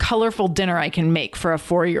a colorful dinner I can make for a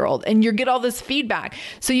 4-year-old? And you get all this feedback.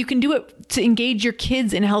 So you can do it to engage your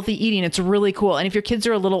kids in healthy eating. It's really cool. And if your kids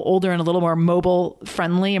are a little older and a little more mobile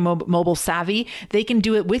friendly and mobile savvy, they can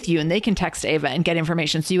do it with you, and they can text Ava and get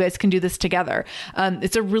information. So you guys can do this together.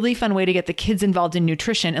 It's a really fun way to get the kids involved in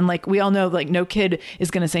nutrition. And like we all know, like no kid is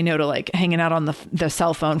going to say no to like hanging out on the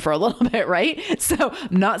cell phone for a little bit, right? So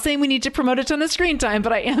I'm not saying we need to promote a ton of screen time,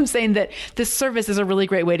 but I am saying that this service is a really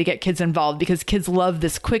great way to get kids involved, because kids love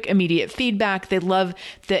this quick, immediate feedback. They love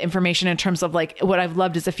the information in terms of like, what I've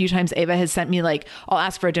loved is a few times Ava has sent me like, I'll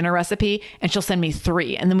ask for a dinner recipe and she'll send me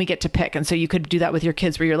 3, and then we get to pick. And so you could do that with your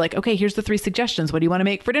kids, where you're like, okay, here's the 3 suggestions. What do you want to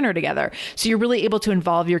make for dinner together? So you're really able to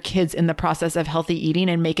involve your kids in the process of healthy eating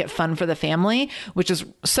and make it fun for the family, which is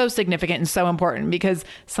so significant and so important, because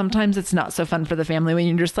sometimes it's not so fun for the family when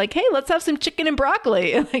you're just like, hey, let's have some chicken and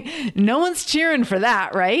broccoli. Like no one's cheering for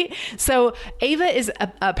that, right? So Ava is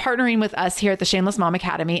partnering with us here at the Shameless Mom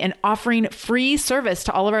Academy and offering free service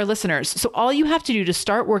to all of our listeners. So all you have to do to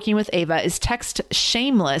start working with Ava is text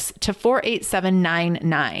shameless to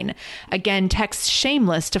 48799. Again, text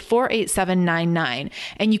shameless to 48799.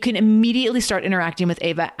 And you can immediately start interacting with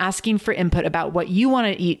Ava, asking for input about what you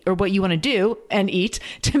want to eat or what you want to do and eat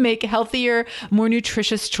to make healthier, more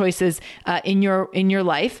nutritious choices in your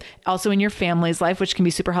life, also in your family's life, which can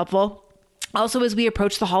be super helpful. Also, as we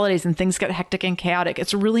approach the holidays and things get hectic and chaotic,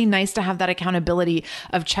 it's really nice to have that accountability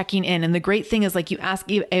of checking in. And the great thing is, like, you ask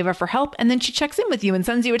Ava for help and then she checks in with you and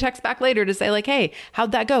sends you a text back later to say like, hey,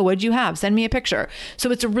 how'd that go? What'd you have? Send me a picture.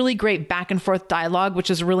 So it's a really great back and forth dialogue, which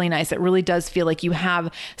is really nice. It really does feel like you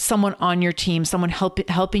have someone on your team, someone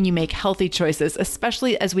helping you make healthy choices,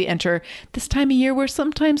 especially as we enter this time of year where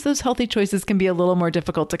sometimes those healthy choices can be a little more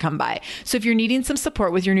difficult to come by. So if you're needing some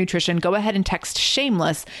support with your nutrition, go ahead and text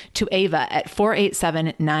shameless to Ava at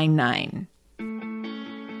 48799.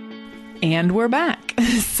 And we're back.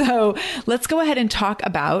 So let's go ahead and talk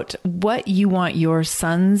about what you want your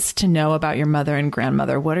sons to know about your mother and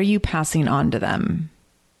grandmother. What are you passing on to them?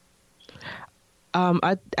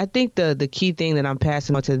 I think the key thing that I'm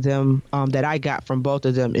passing on to them, that I got from both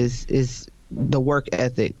of them is the work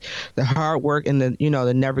ethic, the hard work, and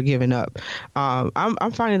the never giving up.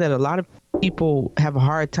 I'm finding that a lot of people have a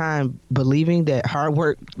hard time believing that hard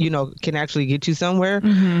work, can actually get you somewhere.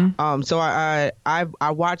 Mm-hmm. So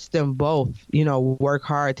I watched them both, work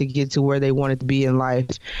hard to get to where they wanted to be in life,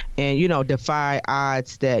 and defy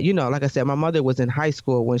odds that, like I said, my mother was in high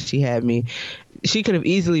school when she had me. She could have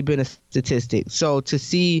easily been a statistic. So to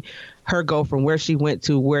see her go from where she went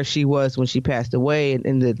to where she was when she passed away,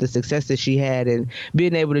 and the success that she had, and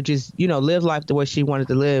being able to just, live life the way she wanted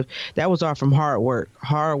to live, that was all from hard work,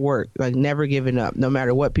 like never giving up, no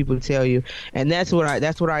matter what people tell you. And that's what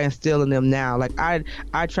I instill in them now. Like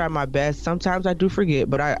I try my best. Sometimes I do forget,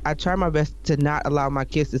 but I try my best to not allow my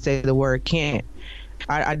kids to say the word can't.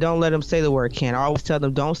 I don't let them say the word can't. I always tell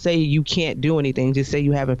them, don't say you can't do anything. Just say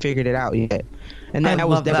you haven't figured it out yet. And that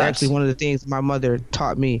was actually one of the things my mother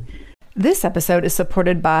taught me. This episode is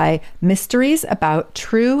supported by Mysteries About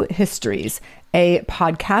True Histories, a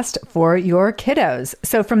podcast for your kiddos.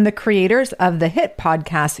 So from the creators of the hit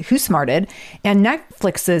podcast Who Smarted and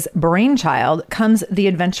Netflix's Brainchild comes the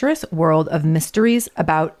adventurous world of Mysteries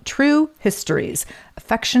About True Histories,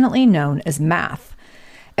 affectionately known as Math.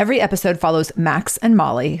 Every episode follows Max and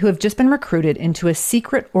Molly, who have just been recruited into a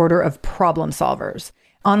secret order of problem solvers,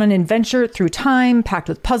 on an adventure through time packed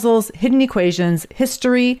with puzzles, hidden equations,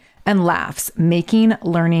 history, and laughs, making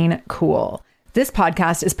learning cool. This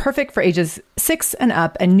podcast is perfect for ages 6 and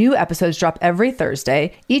up, and new episodes drop every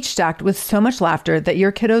Thursday, each stacked with so much laughter that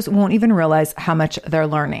your kiddos won't even realize how much they're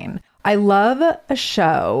learning. I love a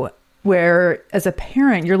show where, as a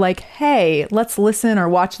parent, you're like, hey, let's listen or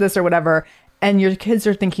watch this or whatever, and your kids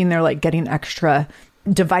are thinking they're like getting extra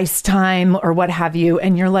device time or what have you,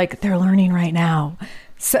 and you're like, they're learning right now.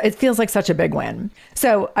 So it feels like such a big win.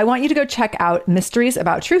 So I want you to go check out Mysteries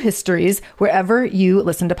About True Histories wherever you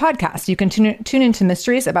listen to podcasts. You can tune into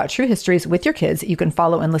Mysteries About True Histories with your kids. You can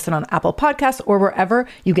follow and listen on Apple Podcasts or wherever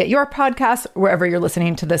you get your podcasts, wherever you're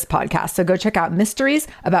listening to this podcast. So go check out Mysteries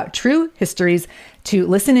About True Histories to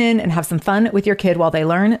listen in and have some fun with your kid while they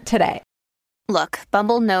learn today. Look,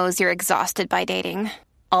 Bumble knows you're exhausted by dating.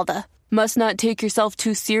 All the must not take yourself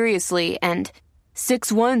too seriously and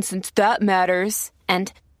 6'1" since that matters.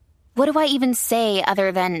 And what do I even say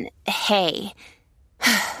other than, hey?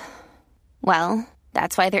 Well,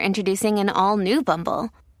 that's why they're introducing an all-new Bumble,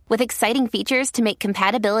 with exciting features to make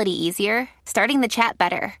compatibility easier, starting the chat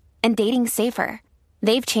better, and dating safer.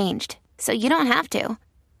 They've changed, so you don't have to.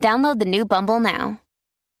 Download the new Bumble now.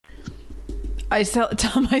 I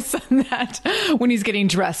tell my son that when he's getting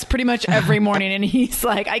dressed pretty much every morning, and he's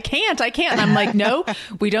like, I can't. And I'm like, no,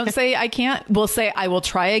 we don't say I can't. We'll say, I will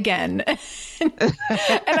try again. And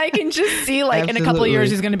I can just see, like, Absolutely. In a couple of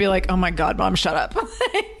years, he's going to be like, oh my God, Mom, shut up. But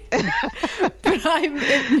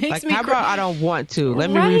it makes me how about I don't want to? Let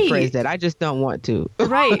me rephrase that. I just don't want to.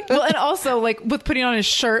 Right. Well, and also, like, with putting on his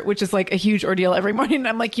shirt, which is like a huge ordeal every morning,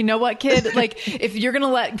 I'm like, you know what, kid? Like, if you're going to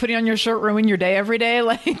let putting on your shirt ruin your day every day,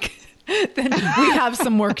 like, then we have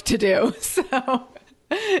some work to do. So,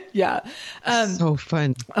 yeah. So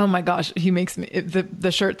fun. Oh my gosh. He makes me,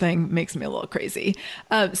 the shirt thing makes me a little crazy.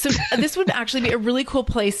 So this would actually be a really cool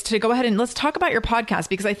place to go ahead and let's talk about your podcast,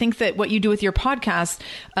 because I think that what you do with your podcast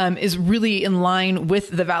is really in line with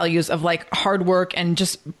the values of like hard work and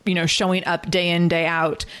just, showing up day in, day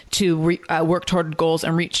out to work toward goals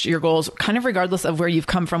and reach your goals, kind of regardless of where you've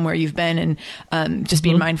come from, where you've been, and just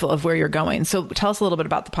being mindful of where you're going. So tell us a little bit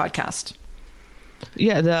about the podcast.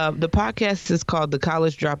 Yeah, the podcast is called the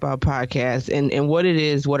College Dropout Podcast. And what it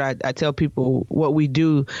is, what I tell people, what we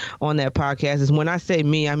do on that podcast is, when I say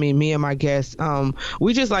me, I mean me and my guests.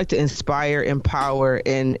 We just like to inspire, empower,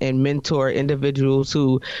 and mentor individuals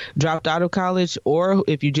who dropped out of college, or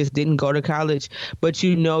if you just didn't go to college, but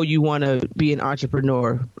you want to be an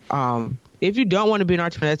entrepreneur. If you don't want to be an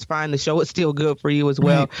entrepreneur, that's fine. The show is still good for you as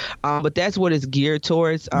well. Right. But that's what it's geared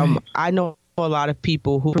towards. Right. I know a lot of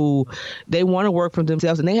people who they want to work for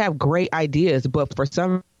themselves and they have great ideas, but for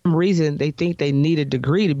some reason they think they need a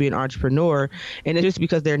degree to be an entrepreneur, and it's just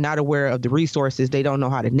because they're not aware of the resources. They don't know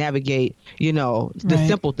how to navigate, the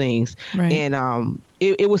simple things. Right. And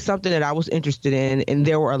it was something that I was interested in, and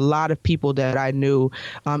there were a lot of people that I knew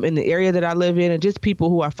in the area that I live in, and just people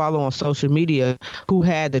who I follow on social media who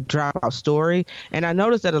had the dropout story. And I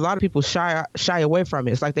noticed that a lot of people shy away from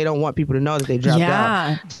it. It's like they don't want people to know that they dropped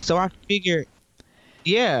out. So I figured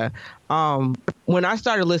Yeah. When I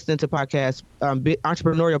started listening to podcasts,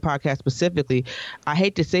 entrepreneurial podcasts specifically, I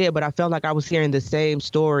hate to say it, but I felt like I was hearing the same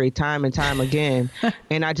story time and time again.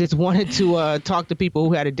 And I just wanted to talk to people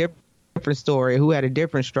who had a different story, who had a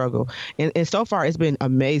different struggle. And so far, it's been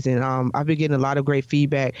amazing. I've been getting a lot of great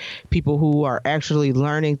feedback, people who are actually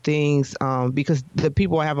learning things, because the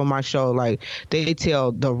people I have on my show, like, they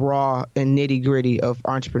tell the raw and nitty gritty of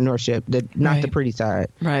entrepreneurship, not the pretty side.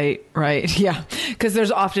 Right. Yeah. Because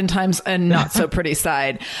there's oftentimes a not so pretty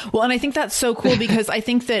side. Well, and I think that's so cool because I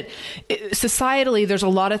think that societally, there's a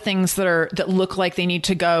lot of things that look like they need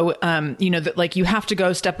to go, that like you have to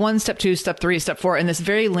go step 1, step 2, step 3, step 4 in this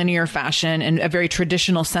very linear fashion and a very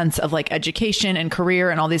traditional sense of like education and career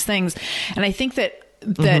and all these things. And I think that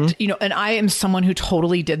and I am someone who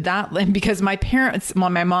totally did that because my parents,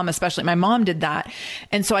 my mom especially, my mom did that.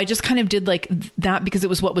 And so I just kind of did like that because it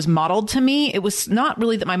was what was modeled to me. It was not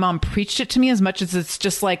really that my mom preached it to me as much as it's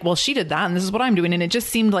just like, well, she did that and this is what I'm doing. And it just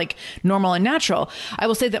seemed like normal and natural. I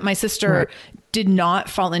will say that my sister did not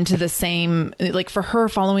fall into the same, like for her,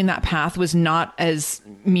 following that path was not as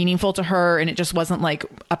meaningful to her. And it just wasn't like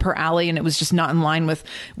up her alley. And it was just not in line with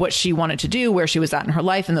what she wanted to do, where she was at in her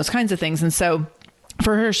life and those kinds of things. And so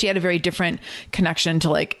for her, she had a very different connection to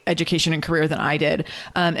like education and career than I did.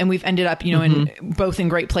 And we've ended up, in both in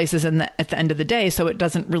great places at the end of the day. So it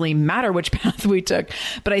doesn't really matter which path we took.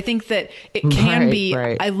 But I think that it can be,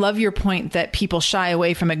 I love your point that people shy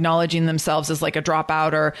away from acknowledging themselves as like a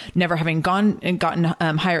dropout or never having gone and gotten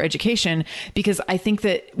higher education, because I think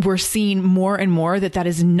that we're seeing more and more that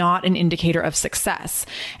is not an indicator of success.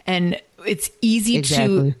 And it's easy and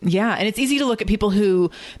it's easy to look at people who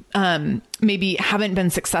maybe haven't been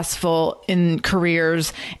successful in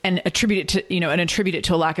careers and attribute it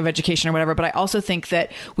to a lack of education or whatever. But I also think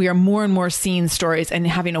that we are more and more seeing stories and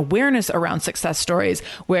having awareness around success stories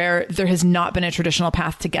where there has not been a traditional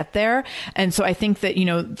path to get there. And so I think that,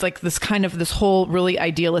 like this whole really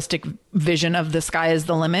idealistic vision of the sky is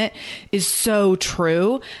the limit is so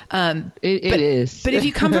true. It is. But if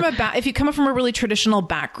you come from a really traditional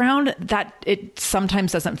background, that it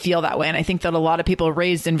sometimes doesn't feel that way. And I think that a lot of people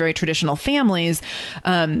raised in very traditional families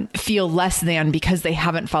feel less than because they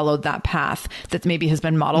haven't followed that path that maybe has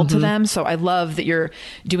been modeled to them. So I love that you're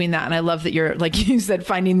doing that. And I love that you're, like you said,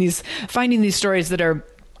 finding these stories that are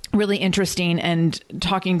really interesting and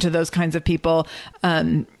talking to those kinds of people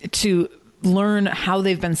to learn how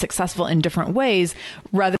they've been successful in different ways,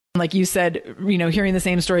 rather than, like you said, hearing the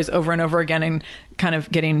same stories over and over again and kind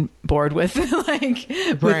of getting bored with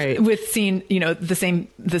with seeing,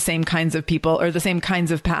 the same kinds of people or the same kinds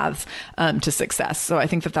of paths to success. So I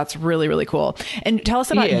think that that's really, really cool. And tell us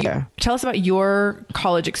about your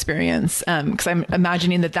college experience. Cause I'm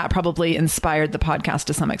imagining that probably inspired the podcast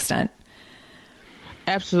to some extent.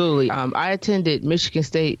 Absolutely. I attended Michigan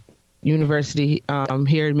State University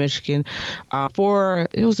here in Michigan I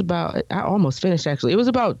almost finished actually. It was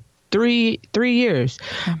about three years.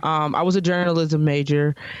 I was a journalism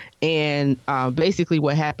major, and basically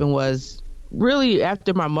what happened was, really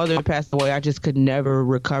after my mother passed away, I just could never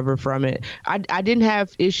recover from it. I didn't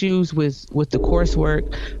have issues with the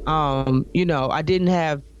coursework. I didn't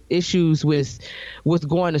have issues with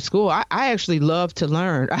going to school. I actually love to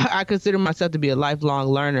learn. I consider myself to be a lifelong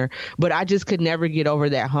learner, but I just could never get over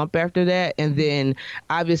that hump after that. And then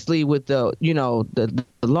obviously with the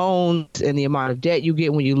loans and the amount of debt you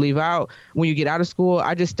get when you get out of school,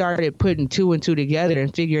 I just started putting 2 and 2 together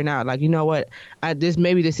and figuring out, like, what,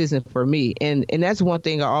 maybe this isn't for me. And that's one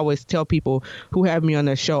thing I always tell people who have me on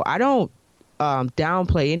their show. I don't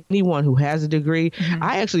downplay anyone who has a degree.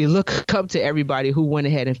 I actually look up to everybody who went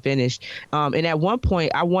ahead and finished. And at one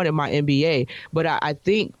point, I wanted my MBA, but I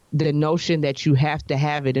think the notion that you have to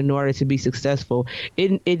have it in order to be successful,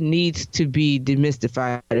 it needs to be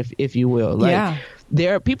demystified, if you will.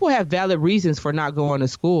 People have valid reasons for not going to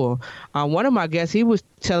school. One of my guests, he was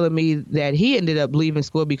telling me that he ended up leaving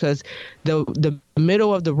school because the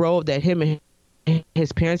middle of the road that him and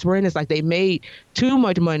his parents were in, it's like they made too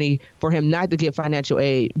much money for him not to get financial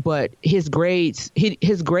aid, but his grades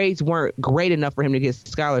weren't great enough for him to get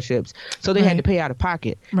scholarships, so they had to pay out of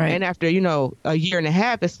pocket. And after a year and a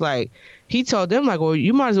half, it's like he told them, like, well,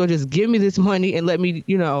 you might as well just give me this money and let me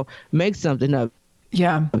make something of it.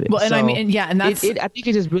 Yeah. Well, and so, and that's, I think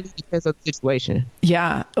it just really depends on the situation.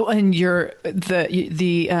 Yeah. And your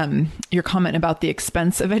comment about the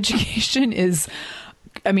expense of education is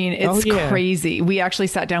I mean, it's crazy. We actually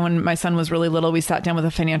sat down when my son was really little. We sat down with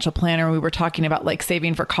a financial planner. We were talking about like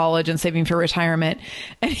saving for college and saving for retirement.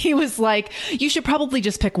 And he was like, you should probably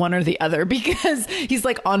just pick one or the other, because he's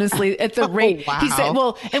like, honestly, at the rate he said,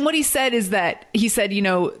 well, and what he said is that he said, you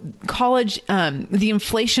know, college, the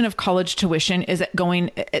inflation of college tuition is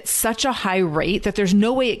going at such a high rate that there's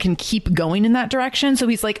no way it can keep going in that direction. So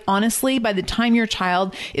he's like, honestly, by the time your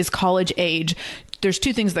child is college age, there's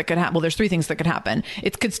two things that could happen. Well, there's three things that could happen.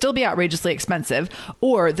 It could still be outrageously expensive,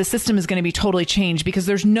 or the system is going to be totally changed, because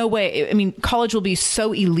there's no way. I mean, college will be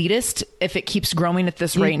so elitist if it keeps growing at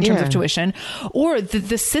this rate in terms of tuition, or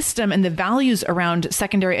the system and the values around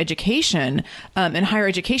secondary education and higher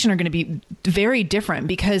education are going to be very different,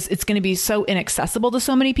 because it's going to be so inaccessible to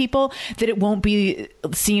so many people that it won't be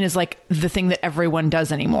seen as like the thing that everyone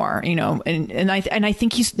does anymore, you know? And I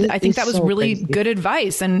think I think that was so really good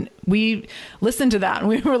advice. And we listened to that and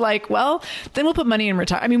we were like, well, then we'll put money in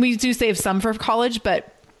retire. I mean, we do save some for college,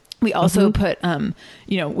 but we also put,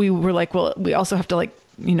 you know, we were like, well, we also have to like,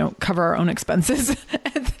 you know, cover our own expenses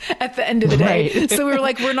at the end of the day. Right. So we were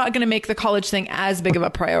like, we're not going to make the college thing as big of a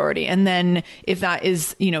priority. And then if that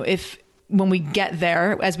is, you know, when we get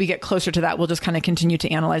there, as we get closer to that, we'll just kind of continue to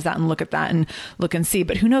analyze that and look at that and look and see.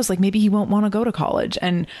 But who knows, like maybe he won't want to go to college,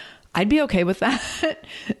 and I'd be okay with that.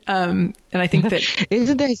 And I think that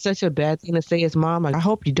isn't that such a bad thing to say as mom? Like, I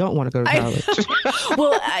hope you don't want to go to college.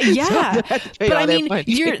 Well, yeah, but I mean,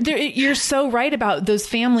 you're so right about those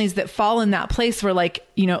families that fall in that place where, like,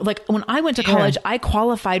 you know, like when I went to college, I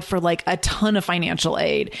qualified for like a ton of financial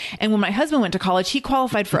aid, and when my husband went to college, he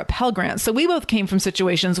qualified for a Pell Grant. So we both came from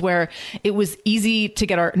situations where it was easy to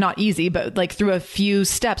get not easy, but like through a few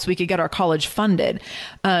steps, we could get our college funded.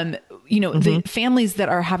 You know, the families that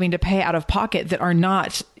are having to pay out of pocket that are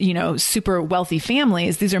not, you know, super wealthy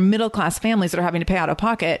families, these are middle-class families that are having to pay out of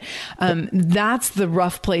pocket. That's the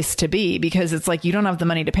rough place to be, because it's like, you don't have the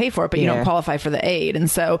money to pay for it, but you don't qualify for the aid.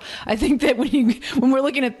 And so I think that when we're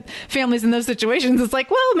looking at families in those situations, it's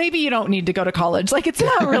like, well, maybe you don't need to go to college. Like, it's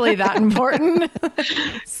not really that important.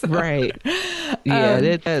 So, right. Yeah.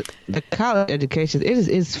 The college education, it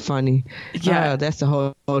is funny. Yeah. That's the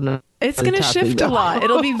whole nother. It's going to shift a lot.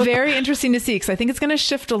 It'll be very interesting to see, because I think it's going to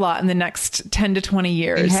shift a lot in the next 10 to 20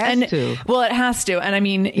 years. It has to. Well, it has to. And I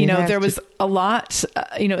mean, you know, there was a lot,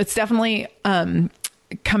 you know, it's definitely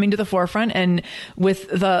coming to the forefront. And with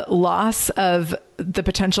the loss of the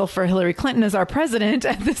potential for Hillary Clinton as our president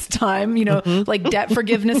at this time, you know, like debt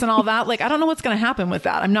forgiveness and all that, like, I don't know what's going to happen with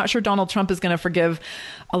that. I'm not sure Donald Trump is going to forgive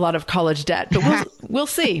a lot of college debt, but we'll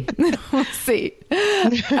see. We'll see.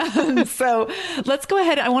 So let's go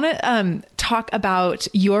ahead. I want to talk about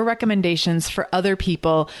your recommendations for other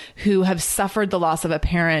people who have suffered the loss of a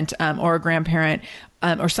parent or a grandparent,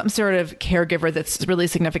 or some sort of caregiver that's really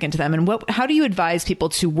significant to them. And how do you advise people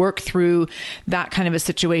to work through that kind of a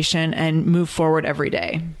situation and move forward every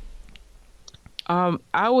day?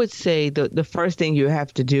 I would say the first thing you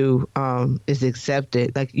have to do is accept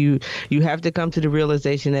it. Like you have to come to the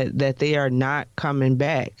realization that they are not coming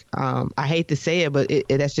back. I hate to say it, but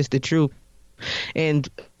that's just the truth. And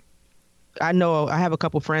I know I have a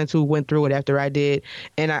couple friends who went through it after I did.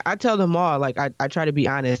 And I tell them all, like, I try to be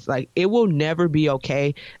honest, like, it will never be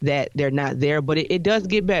okay that they're not there, but it does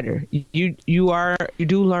get better. You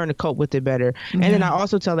do learn to cope with it better. And then I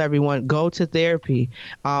also tell everyone, go to therapy.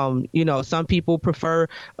 You know, some people prefer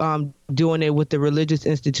doing it with the religious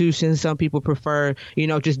institutions. Some people prefer, you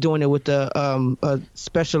know, just doing it with a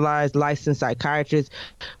specialized licensed psychiatrist.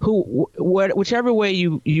 Whichever way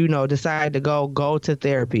you know decide to go to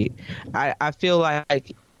therapy. I feel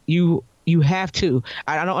like you have to.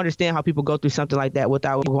 I don't understand how people go through something like that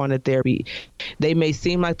without going to therapy. They may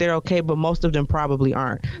seem like they're okay, but most of them probably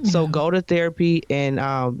aren't. So go to therapy, and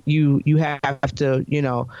you have to, you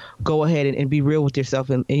know, go ahead and be real with yourself,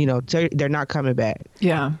 and you know, they're not coming back.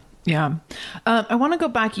 Yeah. Yeah. I want to go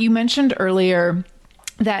back. You mentioned earlier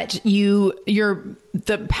that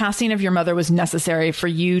the passing of your mother was necessary for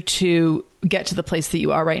you to get to the place that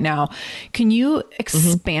you are right now. Can you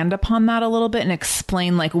expand upon that a little bit and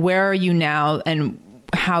explain, like, where are you now and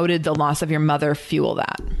how did the loss of your mother fuel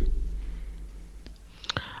that?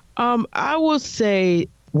 I will say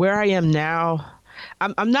where I am now,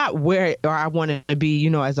 I'm not where I want to be, you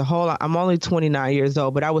know, as a whole. I'm only 29 years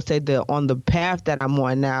old, but I would say that on the path that I'm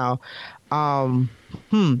on now,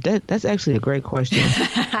 that's actually a great question.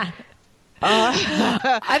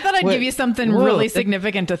 I thought I'd give you something really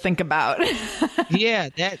significant to think about. Yeah,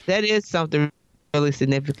 that is something really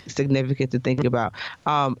significant to think about.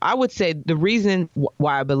 I would say the reason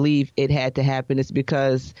why I believe it had to happen is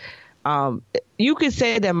because you could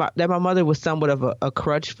say that my mother was somewhat of a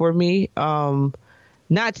crutch for me.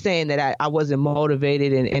 not saying that I wasn't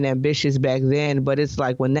motivated and ambitious back then, but it's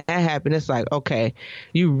like when that happened, it's like, okay,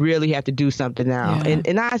 you really have to do something now. Yeah.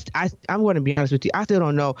 And I'm going to be honest with you. I still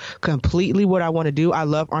don't know completely what I want to do. I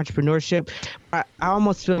love entrepreneurship. I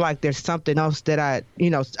almost feel like there's something else that I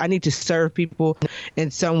need to serve people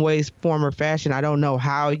in some ways, form, or fashion. I don't know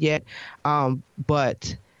how yet.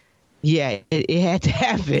 But yeah, it had to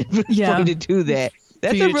happen for me to do that.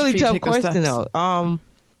 That's a really tough question, though.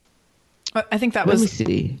 I think that was. Let me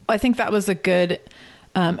see. I think that was a good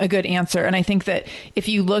answer, and I think that if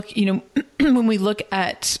you look, when we look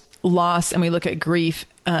at loss and we look at grief,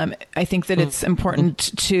 I think that it's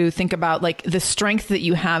important to think about like the strength that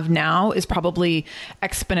you have now is probably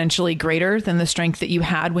exponentially greater than the strength that you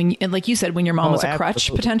had and like you said, when your mom was a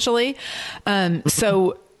crutch potentially.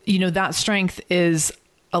 So, that strength is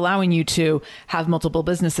allowing you to have multiple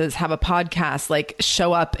businesses, have a podcast, like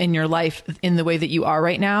show up in your life in the way that you are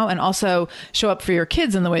right now, and also show up for your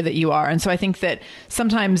kids in the way that you are. And so I think that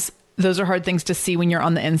sometimes those are hard things to see when you're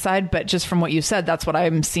on the inside, but just from what you said, that's what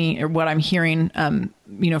I'm seeing or what I'm hearing,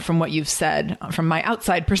 from what you've said from my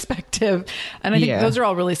outside perspective. And I think those are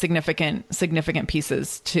all really significant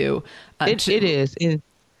pieces too. It is. It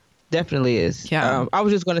definitely is. Yeah. I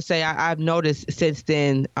was just going to say, I've noticed since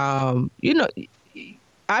then,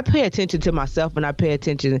 I pay attention to myself and I pay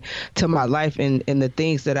attention to my life and the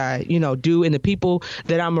things that I, do and the people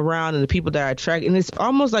that I'm around and the people that I attract. And it's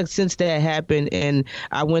almost like since that happened and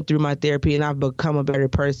I went through my therapy and I've become a better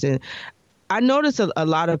person, I noticed a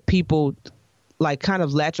lot of people like kind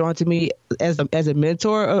of latch onto me as a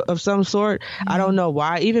mentor of some sort. Mm-hmm. I don't know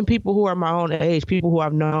why. Even people who are my own age, people who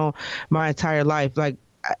I've known my entire life, like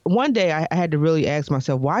one day I had to really ask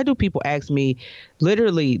myself, why do people ask me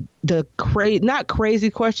literally the not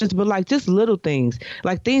crazy questions, but like just little things,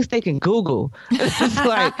 like things they can Google. It's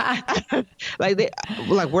like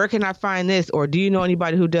where can I find this? Or do you know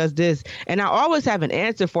anybody who does this? And I always have an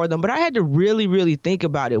answer for them, but I had to really, really think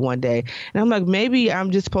about it one day. And I'm like, maybe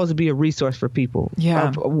I'm just supposed to be a resource for people.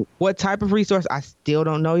 Yeah. What type of resource? I still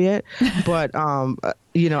don't know yet. But,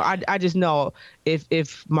 I just know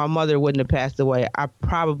if my mother wouldn't have passed away, I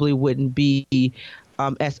probably wouldn't be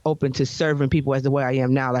as open to serving people as the way I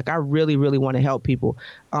am now. Like I really, really want to help people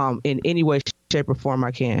in any way, shape, or form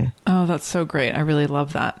I can. Oh, that's so great. I really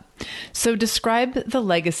love that. So describe the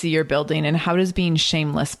legacy you're building and how does being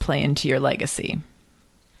shameless play into your legacy?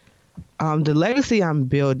 The legacy I'm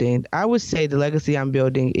building, I would say the legacy I'm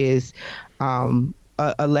building is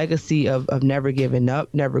a legacy of never giving up,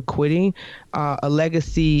 never quitting, a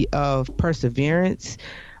legacy of perseverance,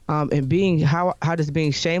 and being how does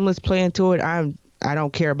being shameless play into it? I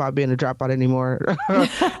don't care about being a dropout anymore.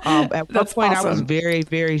 At one point, awesome. I was very,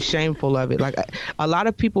 very shameful of it. Like a lot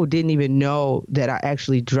of people didn't even know that I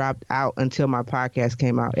actually dropped out until my podcast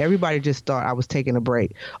came out. Everybody just thought I was taking a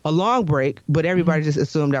break, a long break, but everybody just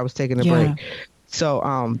assumed I was taking a break.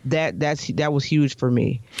 So that was huge for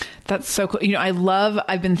me. That's so cool.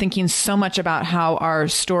 I've been thinking so much about how our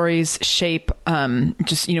stories shape,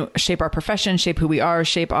 shape our profession, shape who we are,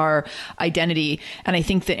 shape our identity. And I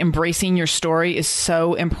think that embracing your story is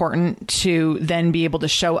so important to then be able to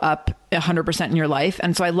show up 100% in your life.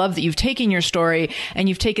 And so I love that you've taken your story and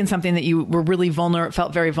you've taken something that you were really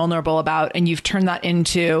felt very vulnerable about, and you've turned that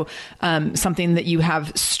into something that you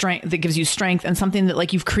have strength, that gives you strength, and something that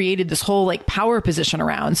like you've created this whole like power position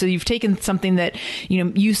around. So you've taken something that,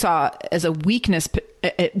 you saw as a weakness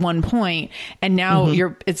at one point, and now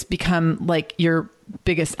it's become like your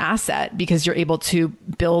biggest asset because you're able to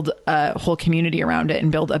build a whole community around it and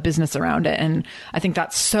build a business around it. And I think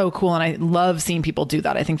that's so cool. And I love seeing people do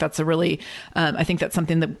that. I think that's I think that's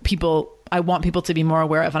something that I want people to be more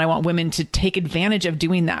aware of. And I want women to take advantage of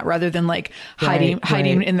doing that rather than like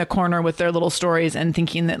hiding in the corner with their little stories and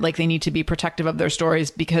thinking that like they need to be protective of their stories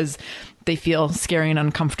because they feel scary and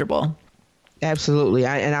uncomfortable. Absolutely.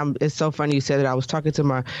 It's so funny you said that. I was talking to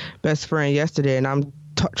my best friend yesterday and I'm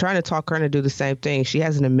trying to talk her into do the same thing. She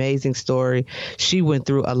has an amazing story. She went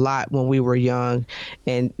through a lot when we were young.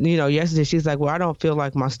 And, yesterday she's like, well, I don't feel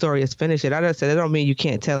like my story is finished. I just said, that don't mean you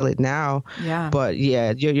can't tell it now. Yeah. But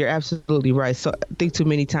yeah, you're absolutely right. So I think too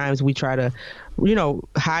many times we try to,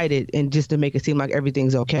 hide it and just to make it seem like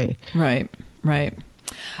everything's okay. Right.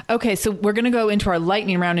 Okay, so we're going to go into our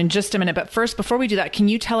lightning round in just a minute. But first, before we do that, can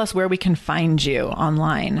you tell us where we can find you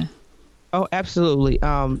online? Oh, absolutely.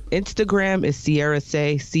 Instagram is Cierra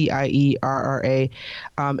Seay, Cierra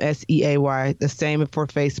Seay. The same for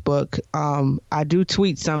Facebook. I do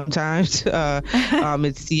tweet sometimes.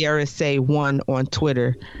 It's Sierra Seay 1 on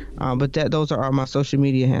Twitter. But those are all my social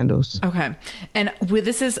media handles. Okay. And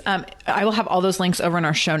I will have all those links over in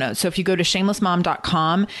our show notes. So if you go to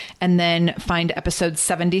shamelessmom.com and then find episode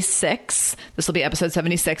 76, this will be episode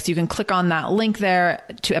 76. You can click on that link there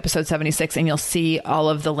to episode 76 and you'll see all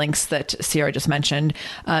of the links that Cierra just mentioned.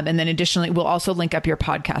 And then additionally, we'll also link up your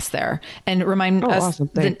podcast there and remind us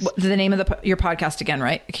awesome. the name of your podcast again,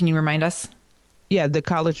 right? Can you remind us? Yeah, the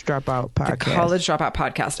College Dropout podcast. The College Dropout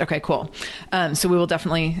podcast. Okay, cool. So we will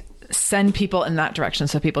definitely send people in that direction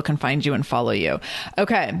so people can find you and follow you.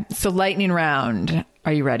 Okay, so lightning round.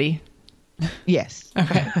 Are you ready? Yes.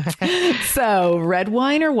 Okay. So red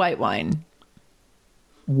wine or white wine?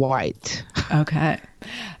 White. Okay.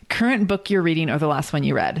 Current book you're reading or the last one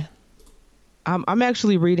you read? I'm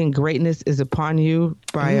actually reading Greatness is Upon You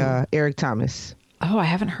by Eric Thomas. Oh, I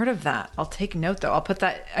haven't heard of that. I'll take note though. I'll put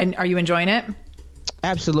that. Are you enjoying it?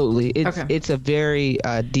 Absolutely. It's a very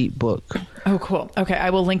deep book. Oh, cool. Okay.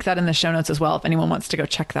 I will link that in the show notes as well if anyone wants to go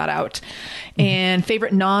check that out. And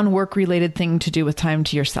favorite non-work related thing to do with time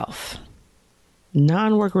to yourself?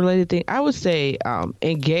 Non-work related thing, I would say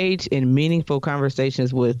engage in meaningful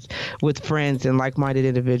conversations with friends and like-minded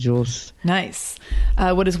individuals. Nice.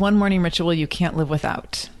 What is one morning ritual you can't live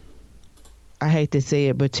without? I hate to say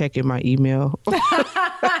it, but checking my email.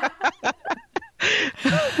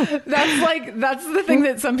 That's the thing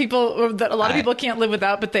that a lot of people can't live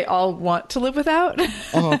without, but they all want to live without.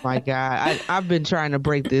 Oh my God. I've been trying to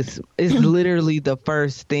break this. It's literally the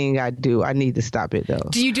first thing I do. I need to stop it though.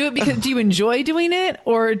 Do you do it because do you enjoy doing it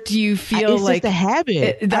or do you feel it's like just a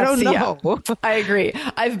habit? I don't know. Yeah, I agree.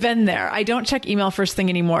 I've been there. I don't check email first thing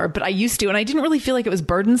anymore, but I used to, and I didn't really feel like it was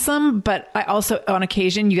burdensome, but I also, on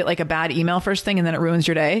occasion, you get like a bad email first thing and then it ruins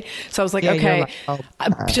your day. So I was like, okay,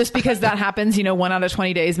 just because that happens, 1 out of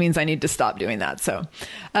 20 days means I need to stop doing that. So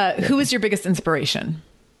who is your biggest inspiration?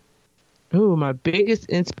 Ooh, my biggest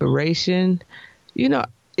inspiration,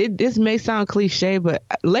 this may sound cliche, but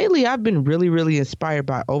lately I've been really, really inspired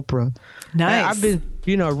by Oprah. Nice. I've been,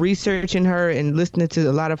 researching her and listening to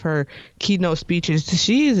a lot of her keynote speeches.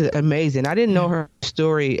 She is amazing. I didn't know her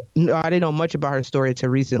story. No, I didn't know much about her story until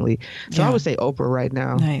recently. So I would say Oprah right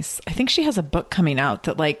now. Nice. I think she has a book coming out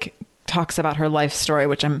that talks about her life story,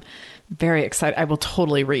 which I'm very excited. I will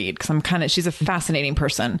totally read because she's a fascinating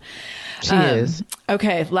person. She is.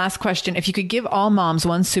 Okay. Last question. If you could give all moms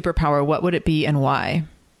one superpower, what would it be and why?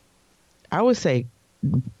 I would say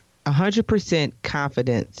 100%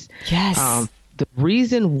 confidence. Yes. The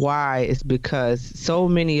reason why is because so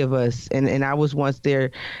many of us, and I was once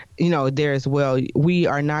there, there as well, we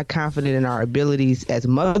are not confident in our abilities as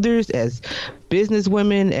mothers, as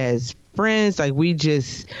businesswomen, as friends. Like we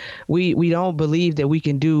don't believe that we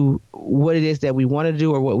can do what it is that we want to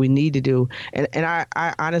do or what we need to do. And I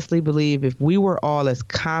honestly believe if we were all as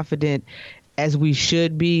confident as we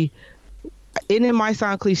should be, and it might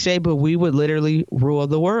sound cliche, but we would literally rule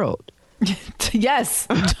the world. Yes,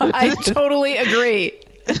 I totally agree.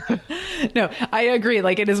 No, I agree.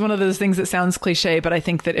 It is one of those things that sounds cliche, but I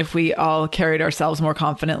think that if we all carried ourselves more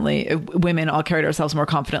confidently, women all carried ourselves more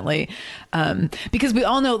confidently, because we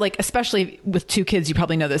all know, especially with 2 kids, you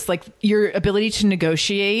probably know this, your ability to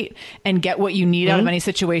negotiate and get what you need out of any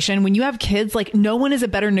situation. When you have kids, no one is a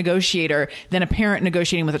better negotiator than a parent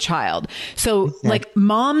negotiating with a child. So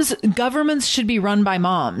moms, governments should be run by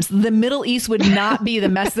moms. The Middle East would not be the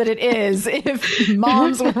mess that it is if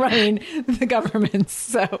moms were running the governments.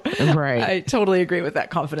 So right. I totally agree with that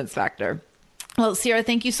confidence factor. Well, Cierra,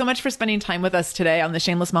 thank you so much for spending time with us today on the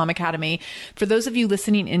Shameless Mom Academy. For those of you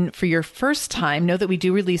listening in for your first time, know that we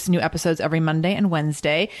do release new episodes every Monday and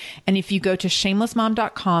Wednesday. And if you go to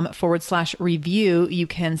shamelessmom.com/review, you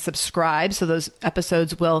can subscribe. So those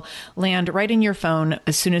episodes will land right in your phone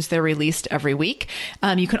as soon as they're released every week.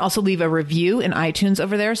 You can also leave a review in iTunes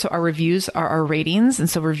over there. So our reviews are our ratings. And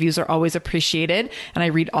so reviews are always appreciated. And I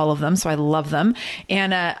read all of them. So I love them.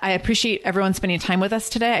 And I appreciate everyone spending time with us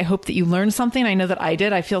today. I hope that you learned something. I know that I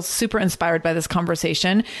did. I feel super inspired by this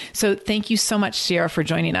conversation. So thank you so much, Cierra, for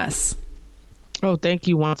joining us. Oh, thank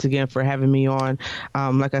you once again for having me on.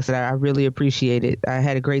 Like I said, I really appreciate it. I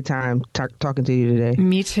had a great time talking to you today.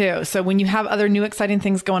 Me too. So when you have other new exciting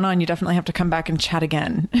things going on, you definitely have to come back and chat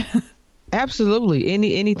again. Absolutely.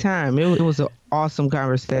 Anytime. It was an awesome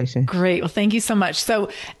conversation. Great. Well, thank you so much. So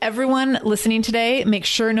everyone listening today, make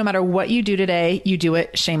sure no matter what you do today, you do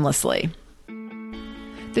it shamelessly.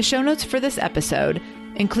 The show notes for this episode,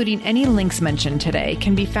 including any links mentioned today,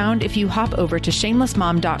 can be found if you hop over to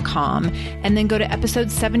shamelessmom.com and then go to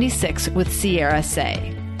episode 76 with Cierra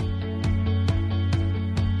Seay.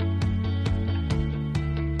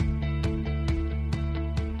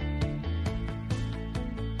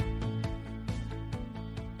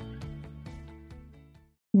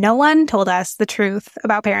 No one told us the truth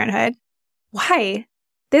about parenthood. Why?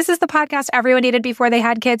 This is the podcast everyone needed before they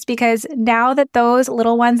had kids, because now that those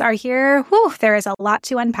little ones are here, there is a lot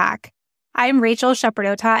to unpack. I'm Rachel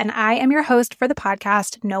Shepardota, and I am your host for the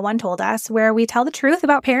podcast No One Told Us, where we tell the truth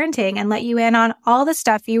about parenting and let you in on all the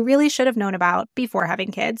stuff you really should have known about before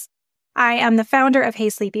having kids. I am the founder of Hey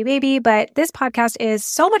Sleepy Baby, but this podcast is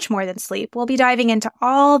so much more than sleep. We'll be diving into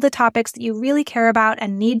all the topics that you really care about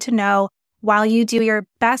and need to know while you do your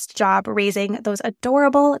best job raising those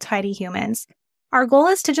adorable tiny humans. Our goal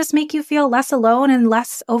is to just make you feel less alone and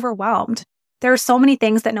less overwhelmed. There are so many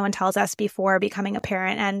things that no one tells us before becoming a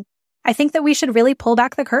parent, and I think that we should really pull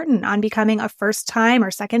back the curtain on becoming a first-time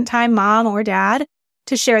or second-time mom or dad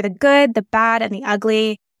to share the good, the bad, and the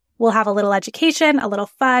ugly. We'll have a little education, a little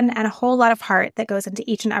fun, and a whole lot of heart that goes into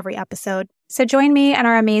each and every episode. So join me and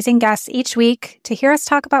our amazing guests each week to hear us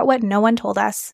talk about what no one told us.